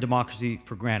American democracy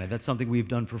for granted. That's something we've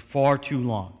done for far too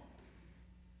long.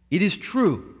 It is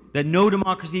true that no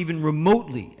democracy, even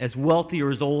remotely as wealthy or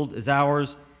as old as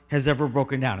ours, has ever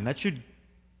broken down. And that should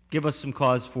give us some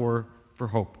cause for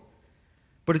hope.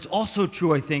 But it's also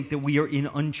true, I think, that we are in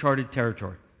uncharted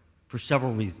territory for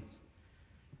several reasons.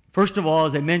 First of all,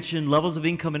 as I mentioned, levels of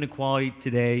income inequality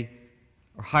today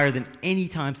are higher than any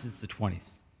time since the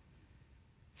 20s.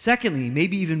 Secondly,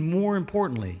 maybe even more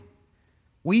importantly,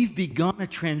 we've begun a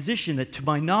transition that, to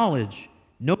my knowledge,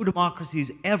 no democracy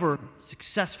has ever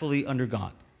successfully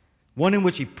undergone. One in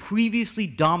which a previously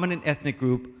dominant ethnic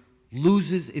group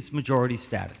loses its majority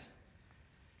status.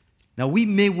 Now, we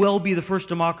may well be the first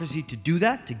democracy to do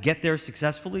that, to get there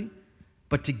successfully,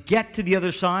 but to get to the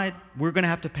other side, we're going to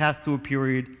have to pass through a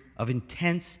period of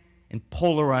intense and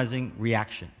polarizing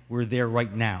reaction. We're there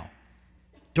right now.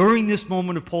 During this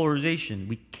moment of polarization,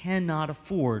 we cannot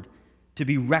afford to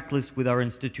be reckless with our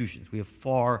institutions. We have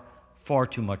far, far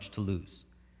too much to lose.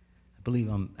 I believe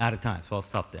I'm out of time, so I'll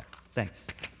stop there. Thanks.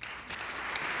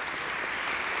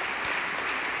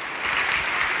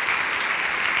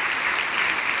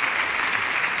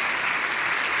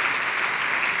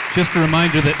 Just a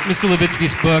reminder that Mr.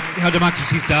 Levitsky's book, How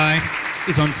Democracies Die,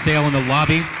 is on sale in the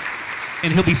lobby,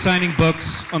 and he'll be signing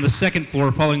books on the second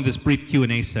floor following this brief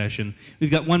Q&A session.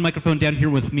 We've got one microphone down here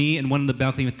with me and one in the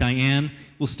balcony with Diane.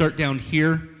 We'll start down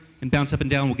here and bounce up and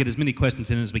down. We'll get as many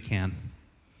questions in as we can.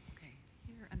 Okay,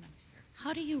 here and then here.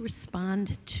 How do you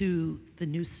respond to the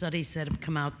new studies that have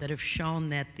come out that have shown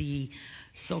that the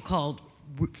so-called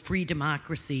free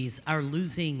democracies are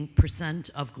losing %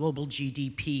 of global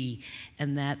GDP,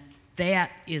 and that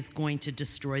is going to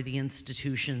destroy the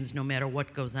institutions no matter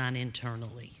what goes on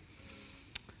internally?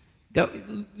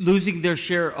 Losing their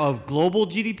share of global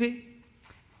GDP?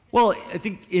 Well, I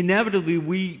think inevitably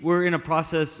we're in a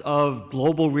process of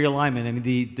global realignment. I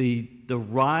mean, the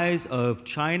rise of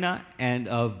China and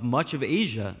of much of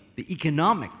Asia, the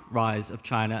economic rise of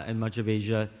China and much of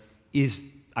Asia is,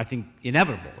 I think,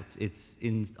 inevitable. It's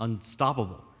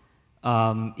unstoppable.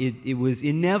 It was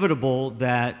inevitable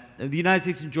that the United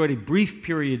States enjoyed a brief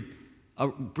period, a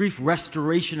brief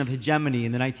restoration of hegemony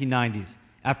in the 1990s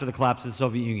after the collapse of the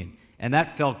Soviet Union. And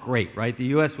that felt great, right? The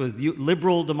U.S. was the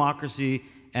liberal democracy,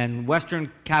 and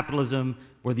Western capitalism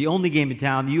were the only game in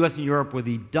town. The U.S. and Europe were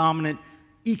the dominant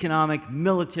economic,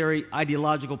 military,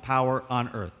 ideological power on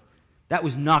earth. That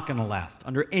was not going to last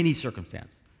under any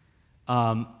circumstance.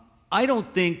 I don't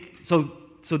think, so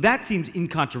that seems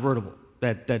incontrovertible,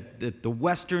 that the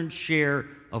Western share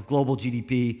of global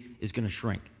GDP is going to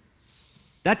shrink.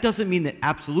 That doesn't mean that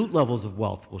absolute levels of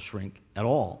wealth will shrink at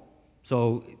all.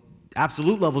 So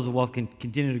absolute levels of wealth can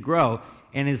continue to grow,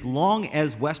 and as long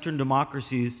as Western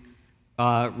democracies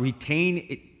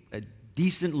retain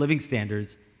decent living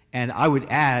standards, and I would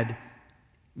add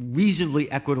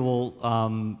reasonably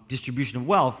equitable distribution of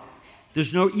wealth,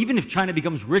 there's no, even if China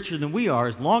becomes richer than we are,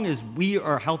 as long as we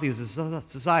are healthy as a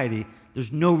society,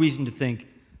 there's no reason to think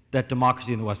that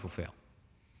democracy in the West will fail.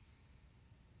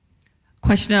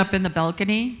 Question up in the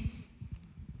balcony.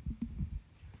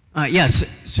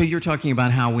 Yes, so you're talking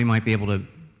about how we might be able to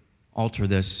alter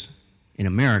this in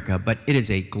America, but it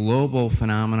is a global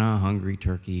phenomena, Hungary,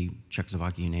 Turkey,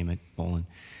 Czechoslovakia, you name it, Poland.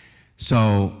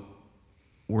 So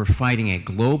we're fighting a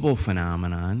global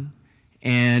phenomenon,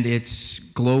 and it's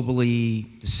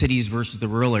globally the cities versus the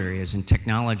rural areas, and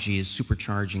technology is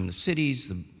supercharging the cities,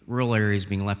 the rural areas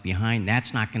being left behind.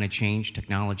 That's not going to change.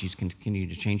 Technologies continue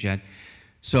to change that.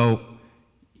 So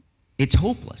it's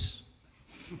hopeless.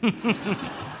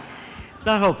 It's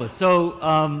not hopeless.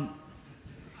 So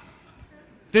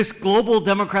this global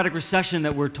democratic recession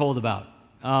that we're told about,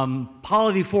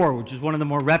 Polity 4, which is one of the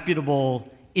more reputable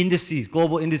indices,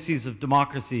 global indices of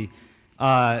democracy,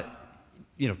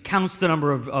 counts the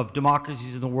number of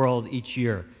democracies in the world each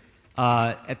year.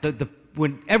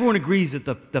 When everyone agrees that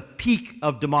the peak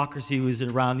of democracy was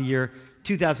around the year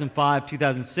 2005,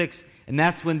 2006, and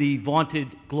that's when the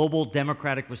vaunted global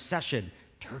democratic recession,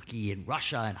 Turkey and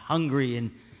Russia and Hungary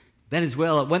and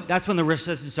Venezuela, that's when the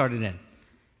recession started in.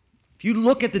 If you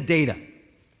look at the data,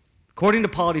 according to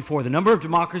Polity 4, the number of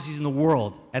democracies in the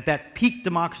world at that peak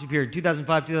democracy period,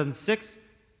 2005, 2006,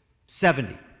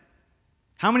 70.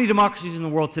 How many democracies in the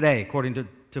world today, according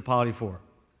to Polity 4?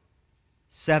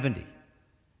 70.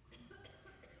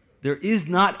 There is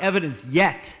not evidence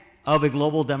yet of a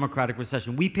global democratic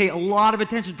recession. We pay a lot of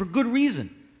attention, for good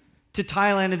reason, to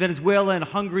Thailand and Venezuela and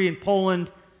Hungary and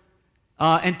Poland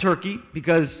and Turkey,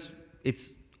 because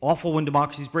it's awful when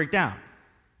democracies break down.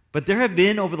 But there have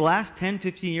been, over the last 10,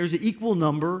 15 years, an equal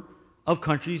number of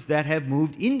countries that have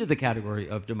moved into the category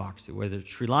of democracy, whether it's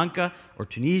Sri Lanka or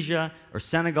Tunisia or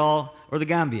Senegal or the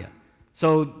Gambia.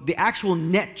 So the actual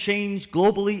net change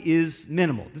globally is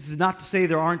minimal. This is not to say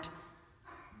there aren't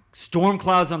storm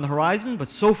clouds on the horizon, but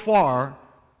so far,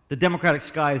 the democratic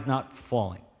sky is not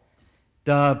falling.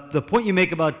 The point you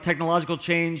make about technological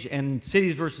change and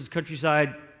cities versus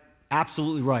countryside,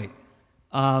 absolutely right.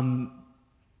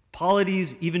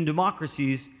 Polities, even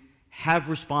democracies, have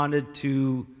responded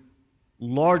to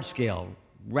large-scale,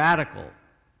 radical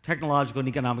technological and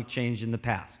economic change in the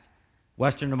past.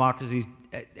 Western democracies,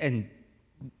 and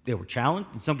they were challenged.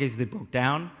 In some cases, they broke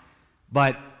down.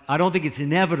 But I don't think it's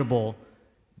inevitable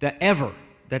that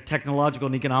that technological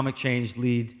and economic change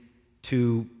lead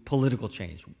to political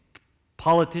change.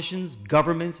 Politicians,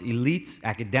 governments, elites,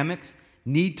 academics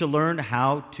need to learn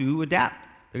how to adapt.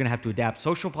 They're going to have to adapt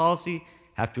social policy,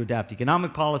 have to adapt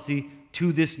economic policy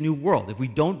to this new world. If we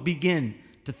don't begin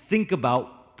to think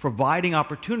about providing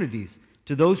opportunities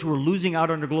to those who are losing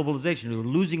out under globalization, who are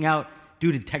losing out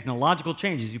due to technological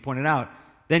change, as you pointed out,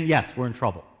 then yes, we're in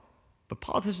trouble. But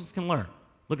politicians can learn.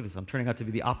 Look at this, I'm turning out to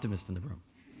be the optimist in the room.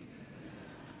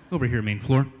 Over here, main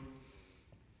floor.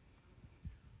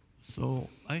 So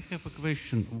I have a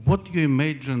question. What do you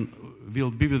imagine will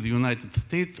be with the United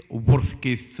States worst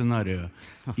case scenario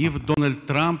if Donald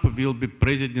Trump will be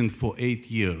president for 8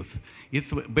 years?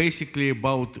 It's basically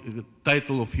about the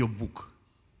title of your book.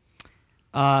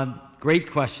 Great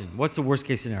question. What's the worst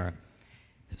case scenario?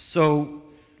 So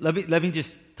let me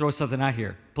just throw something out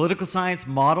here. Political science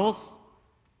models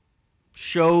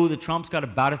show that Trump's got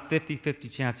about a 50-50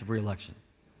 chance of re-election.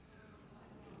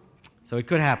 So it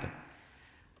could happen.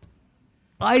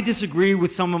 I disagree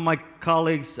with some of my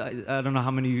colleagues. I don't know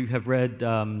how many of you have read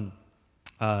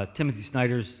Timothy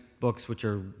Snyder's books, which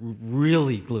are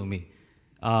really gloomy.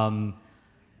 I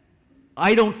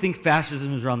don't think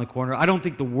fascism is around the corner. I don't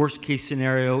think the worst case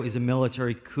scenario is a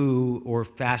military coup or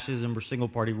fascism or single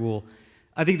party rule.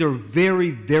 I think there are very,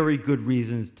 very good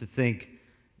reasons to think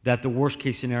that the worst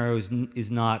case scenario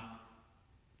does not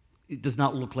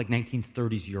look like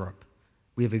 1930s Europe.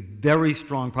 We have a very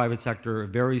strong private sector, a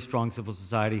very strong civil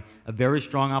society, a very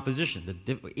strong opposition.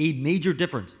 A major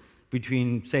difference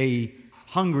between, say,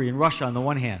 Hungary and Russia on the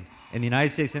one hand and the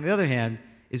United States on the other hand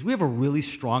is we have a really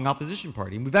strong opposition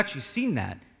party. And we've actually seen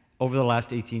that over the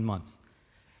last 18 months.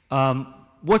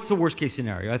 What's the worst case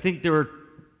scenario? I think there are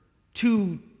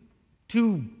two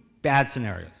two bad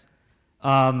scenarios.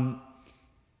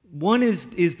 One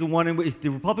is the one in which the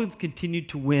Republicans continue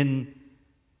to win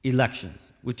elections,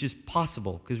 which is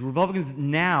possible, because Republicans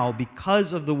now,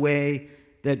 because of the way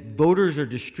that voters are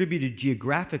distributed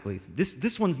geographically,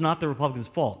 this one's not the Republicans'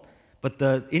 fault, but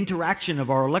the interaction of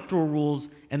our electoral rules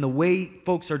and the way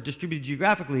folks are distributed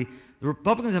geographically, the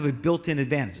Republicans have a built-in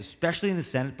advantage, especially in the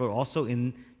Senate, but also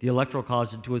in the Electoral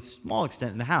College and to a small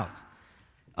extent in the House.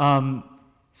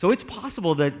 So it's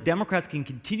possible that Democrats can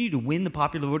continue to win the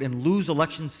popular vote and lose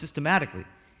elections systematically.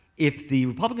 If the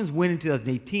Republicans win in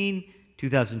 2018,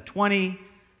 2020,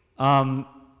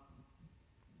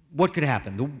 what could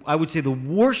happen? I would say the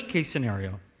worst case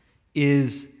scenario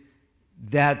is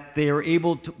that they are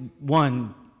able to,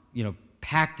 one,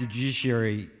 pack the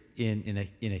judiciary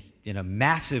in a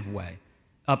massive way,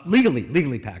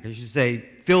 legally pack, I should say,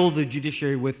 fill the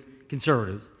judiciary with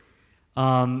conservatives,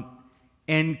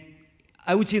 and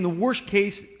I would say in the worst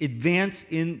case, advance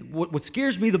in what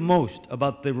scares me the most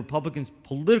about the Republicans'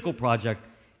 political project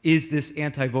is this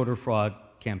anti-voter fraud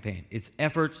campaign. It's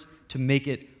efforts to make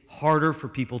it harder for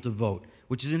people to vote,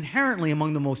 which is inherently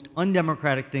among the most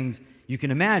undemocratic things you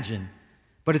can imagine,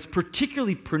 but it's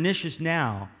particularly pernicious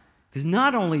now because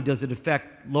not only does it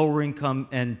affect lower income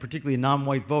and particularly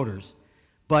non-white voters,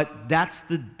 but that's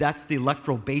the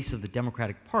electoral base of the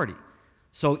Democratic Party.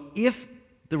 So if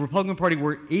the Republican Party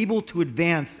were able to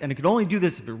advance, and it could only do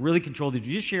this if it really controlled the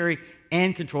judiciary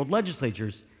and controlled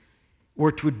legislatures,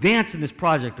 were to advance in this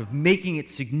project of making it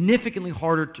significantly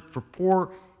harder for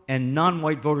poor and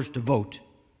non-white voters to vote,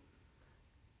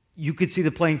 you could see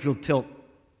the playing field tilt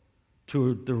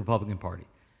to the Republican Party.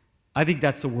 I think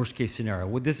that's the worst case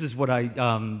scenario. This is what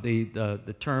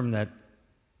the term that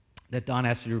Don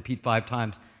asked you to repeat 5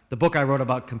 times. The book I wrote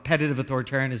about competitive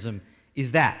authoritarianism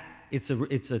is that. It's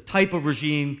a type of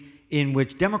regime in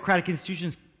which democratic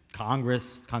institutions,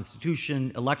 Congress,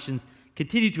 Constitution, elections,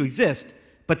 continue to exist,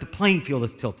 but the playing field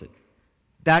is tilted.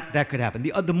 That could happen.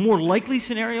 The more likely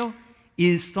scenario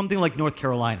is something like North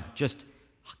Carolina, just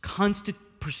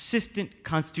persistent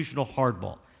constitutional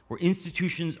hardball, where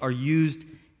institutions are used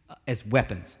as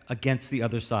weapons against the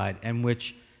other side, and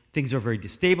which things are very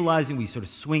destabilizing. We sort of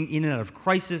swing in and out of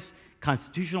crisis,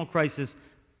 constitutional crisis,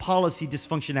 policy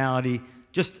dysfunctionality,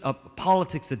 just a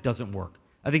politics that doesn't work.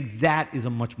 I think that is a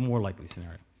much more likely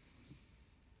scenario.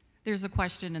 There's a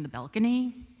question in the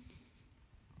balcony.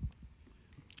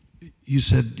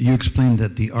 You explained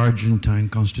that the Argentine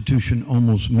constitution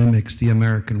almost mimics the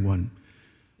American one.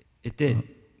 It did.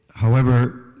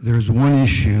 However, there's one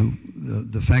issue,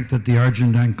 the fact that the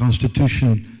Argentine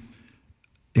constitution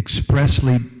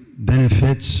expressly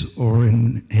benefits or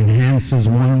enhances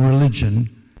one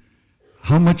religion.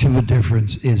 How much of a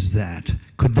difference is that?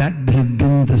 Could that have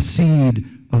been the seed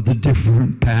of the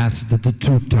different paths that the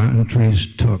two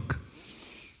countries took?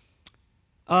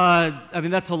 I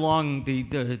mean, that's a long,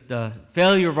 the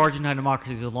failure of Argentine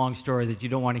democracy is a long story that you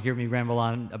don't want to hear me ramble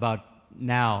on about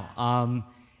now.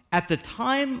 At the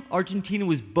time, Argentina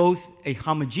was both a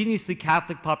homogeneously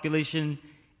Catholic population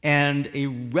and a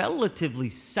relatively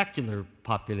secular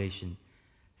population.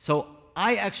 So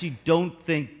I actually don't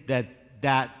think that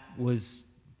was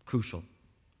crucial.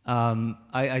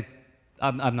 I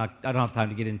don't have time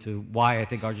to get into why I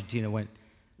think Argentina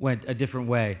went a different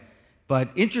way.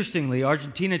 But interestingly,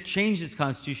 Argentina changed its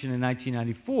constitution in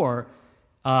 1994,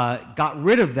 got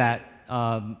rid of that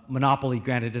monopoly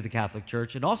granted to the Catholic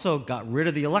Church, and also got rid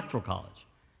of the Electoral College,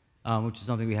 which is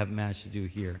something we haven't managed to do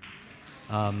here.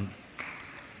 Yeah,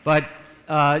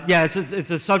 it's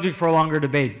a subject for a longer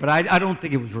debate, but I don't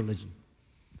think it was religion.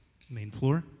 Main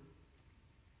floor.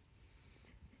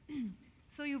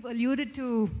 So you've alluded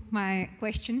to my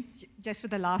question just for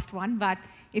the last one, but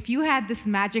if you had this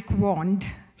magic wand,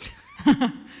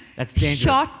 that's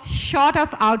dangerous. Short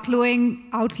of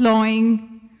outlawing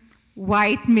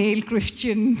white male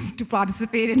Christians to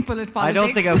participate in politics. I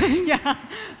don't think yeah,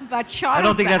 but short I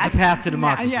don't think that's a path to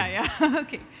democracy. Yeah.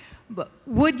 Okay. But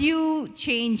would you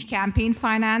change campaign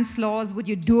finance laws? Would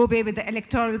you do away with the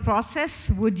electoral process?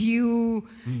 Would you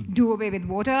do away with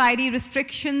voter ID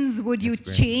restrictions? Would you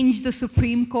change the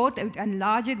Supreme Court,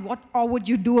 enlarge it? Or would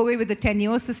you do away with the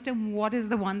tenure system? What is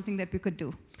the one thing that we could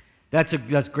do? That's a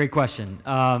great question.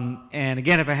 And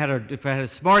again, if I had a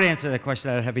smart answer to that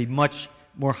question, I'd have a much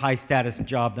more high status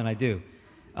job than I do.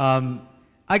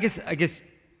 I guess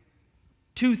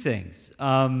two things.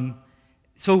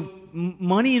 So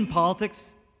money in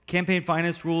politics, campaign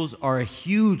finance rules are a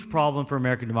huge problem for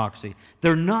American democracy.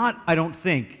 They're not, I don't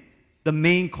think, the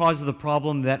main cause of the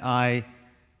problem that I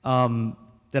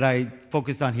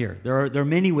focused on here. There are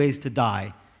many ways to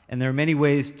die, and there are many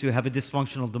ways to have a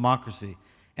dysfunctional democracy.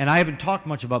 And I haven't talked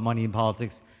much about money in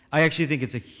politics. I actually think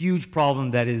it's a huge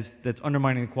problem that's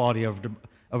undermining the quality of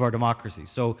our democracy.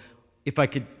 So if I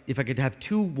could have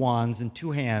two wands and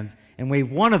two hands and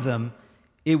wave one of them,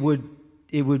 it would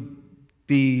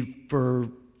be for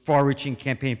far-reaching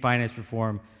campaign finance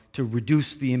reform to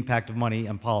reduce the impact of money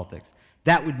on politics.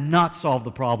 That would not solve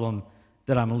the problem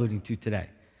that I'm alluding to today.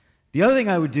 The other thing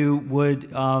I would do with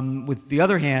the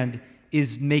other hand,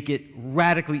 is make it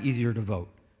radically easier to vote.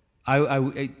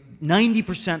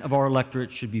 90% of our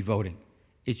electorate should be voting.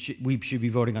 We should be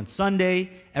voting on Sunday,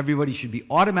 everybody should be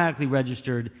automatically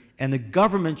registered, and the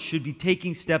government should be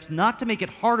taking steps not to make it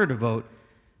harder to vote,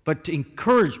 but to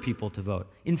encourage people to vote.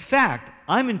 In fact,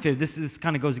 I'm in favor, this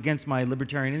kind of goes against my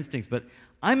libertarian instincts, but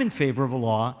I'm in favor of a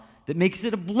law that makes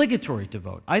it obligatory to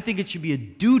vote. I think it should be a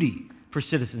duty for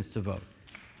citizens to vote.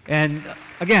 And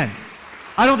again,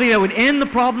 I don't think that would end the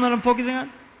problem that I'm focusing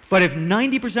on, but if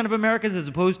 90% of Americans, as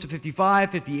opposed to 55,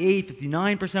 58,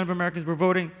 59% of Americans were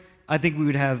voting, I think we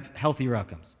would have healthier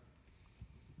outcomes.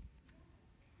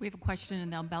 We have a question in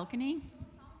the balcony.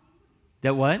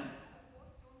 That what?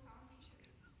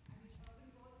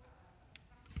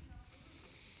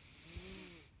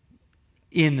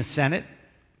 In the Senate,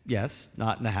 yes,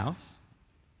 not in the House.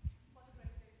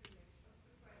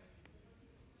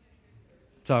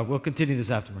 So we'll continue this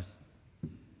afterwards.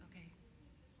 Okay.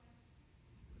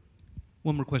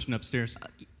 One more question upstairs.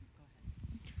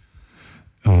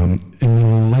 In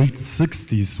the late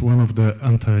 60s, one of the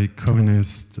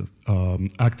anti-communist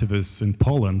activists in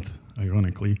Poland,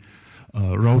 ironically,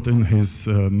 wrote in his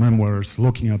memoirs,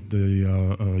 looking at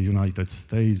the United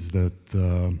States, that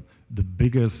the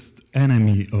biggest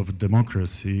enemy of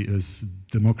democracy is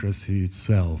democracy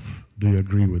itself. Do you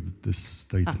agree with this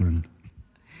statement?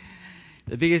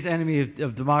 The biggest enemy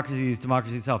of democracy is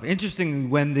democracy itself. Interestingly,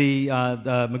 when the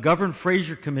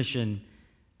McGovern-Fraser Commission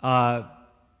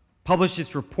published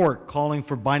its report calling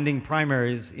for binding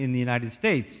primaries in the United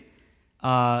States,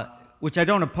 which I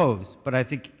don't oppose, but I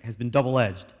think has been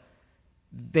double-edged,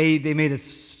 they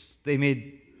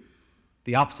made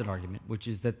the opposite argument, which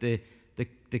is that the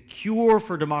cure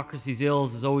for democracy's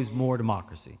ills is always more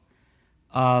democracy.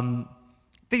 I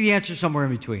think the answer is somewhere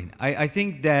in between. I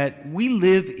think that we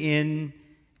live in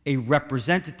a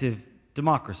representative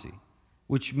democracy,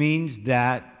 which means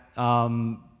that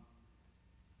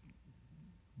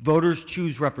voters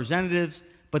choose representatives,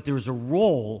 but there is a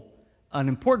role, an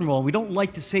important role. We don't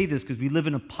like to say this because we live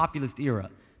in a populist era,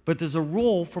 but there's a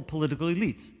role for political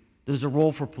elites. There's a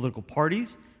role for political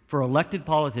parties, for elected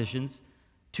politicians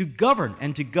to govern,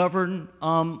 and to govern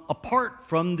apart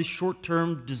from the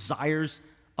short-term desires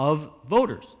of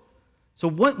voters. So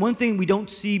one thing we don't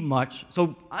see much,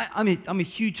 so I'm a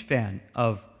huge fan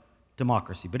of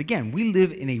democracy, but again, we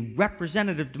live in a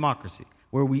representative democracy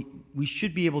where we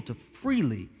should be able to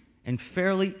freely and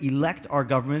fairly elect our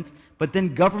governments, but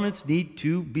then governments need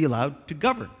to be allowed to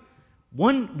govern.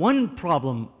 One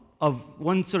problem of,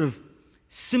 one sort of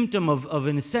symptom of,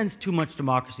 in a sense, too much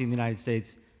democracy in the United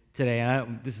States today,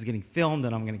 and this is getting filmed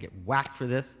and I'm going to get whacked for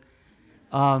this,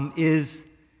 is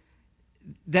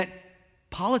that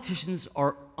politicians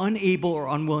are unable or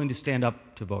unwilling to stand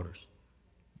up to voters.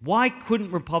 Why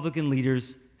couldn't Republican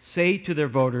leaders say to their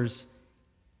voters,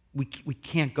 we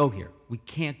can't go here, we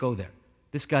can't go there.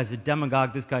 This guy's a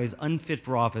demagogue, this guy is unfit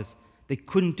for office. They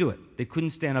couldn't do it. They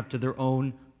couldn't stand up to their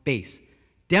own base.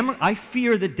 I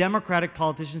fear that Democratic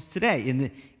politicians today,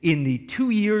 in the 2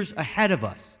 years ahead of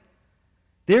us,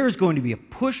 there is going to be a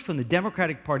push from the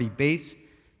Democratic Party base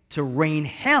to rain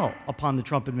hell upon the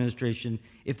Trump administration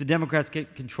if the Democrats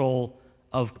get control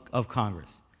of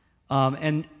Congress.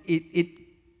 And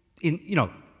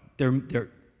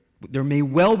there may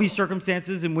well be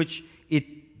circumstances in which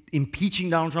impeaching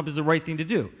Donald Trump is the right thing to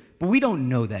do, but we don't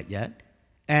know that yet.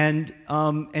 And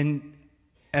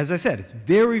as I said, it's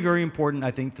very, very important,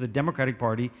 I think, for the Democratic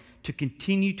Party to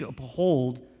continue to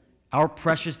uphold our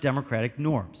precious democratic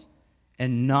norms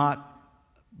and not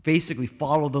basically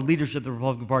follow the leadership of the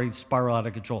Republican Party and spiral out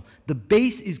of control. The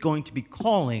base is going to be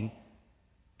calling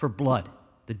for blood.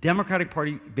 The Democratic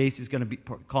Party base is going to be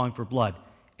calling for blood.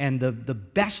 And the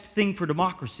best thing for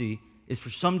democracy is for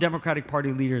some Democratic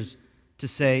Party leaders to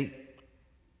say,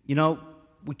 you know,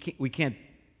 we can't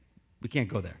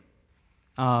go there.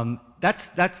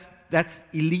 That's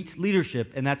elite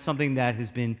leadership, and that's something that has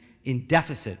been in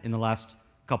deficit in the last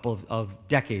couple of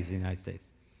decades in the United States.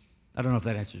 I don't know if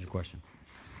that answers your question.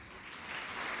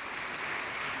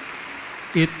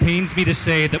 It pains me to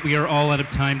say that we are all out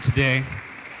of time today.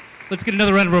 Let's get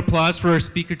another round of applause for our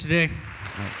speaker today.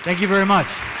 Thank you very much.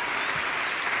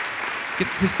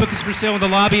 His book is for sale in the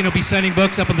lobby, and he'll be signing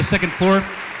books up on the second floor.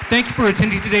 Thank you for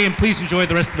attending today, and please enjoy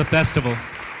the rest of the festival.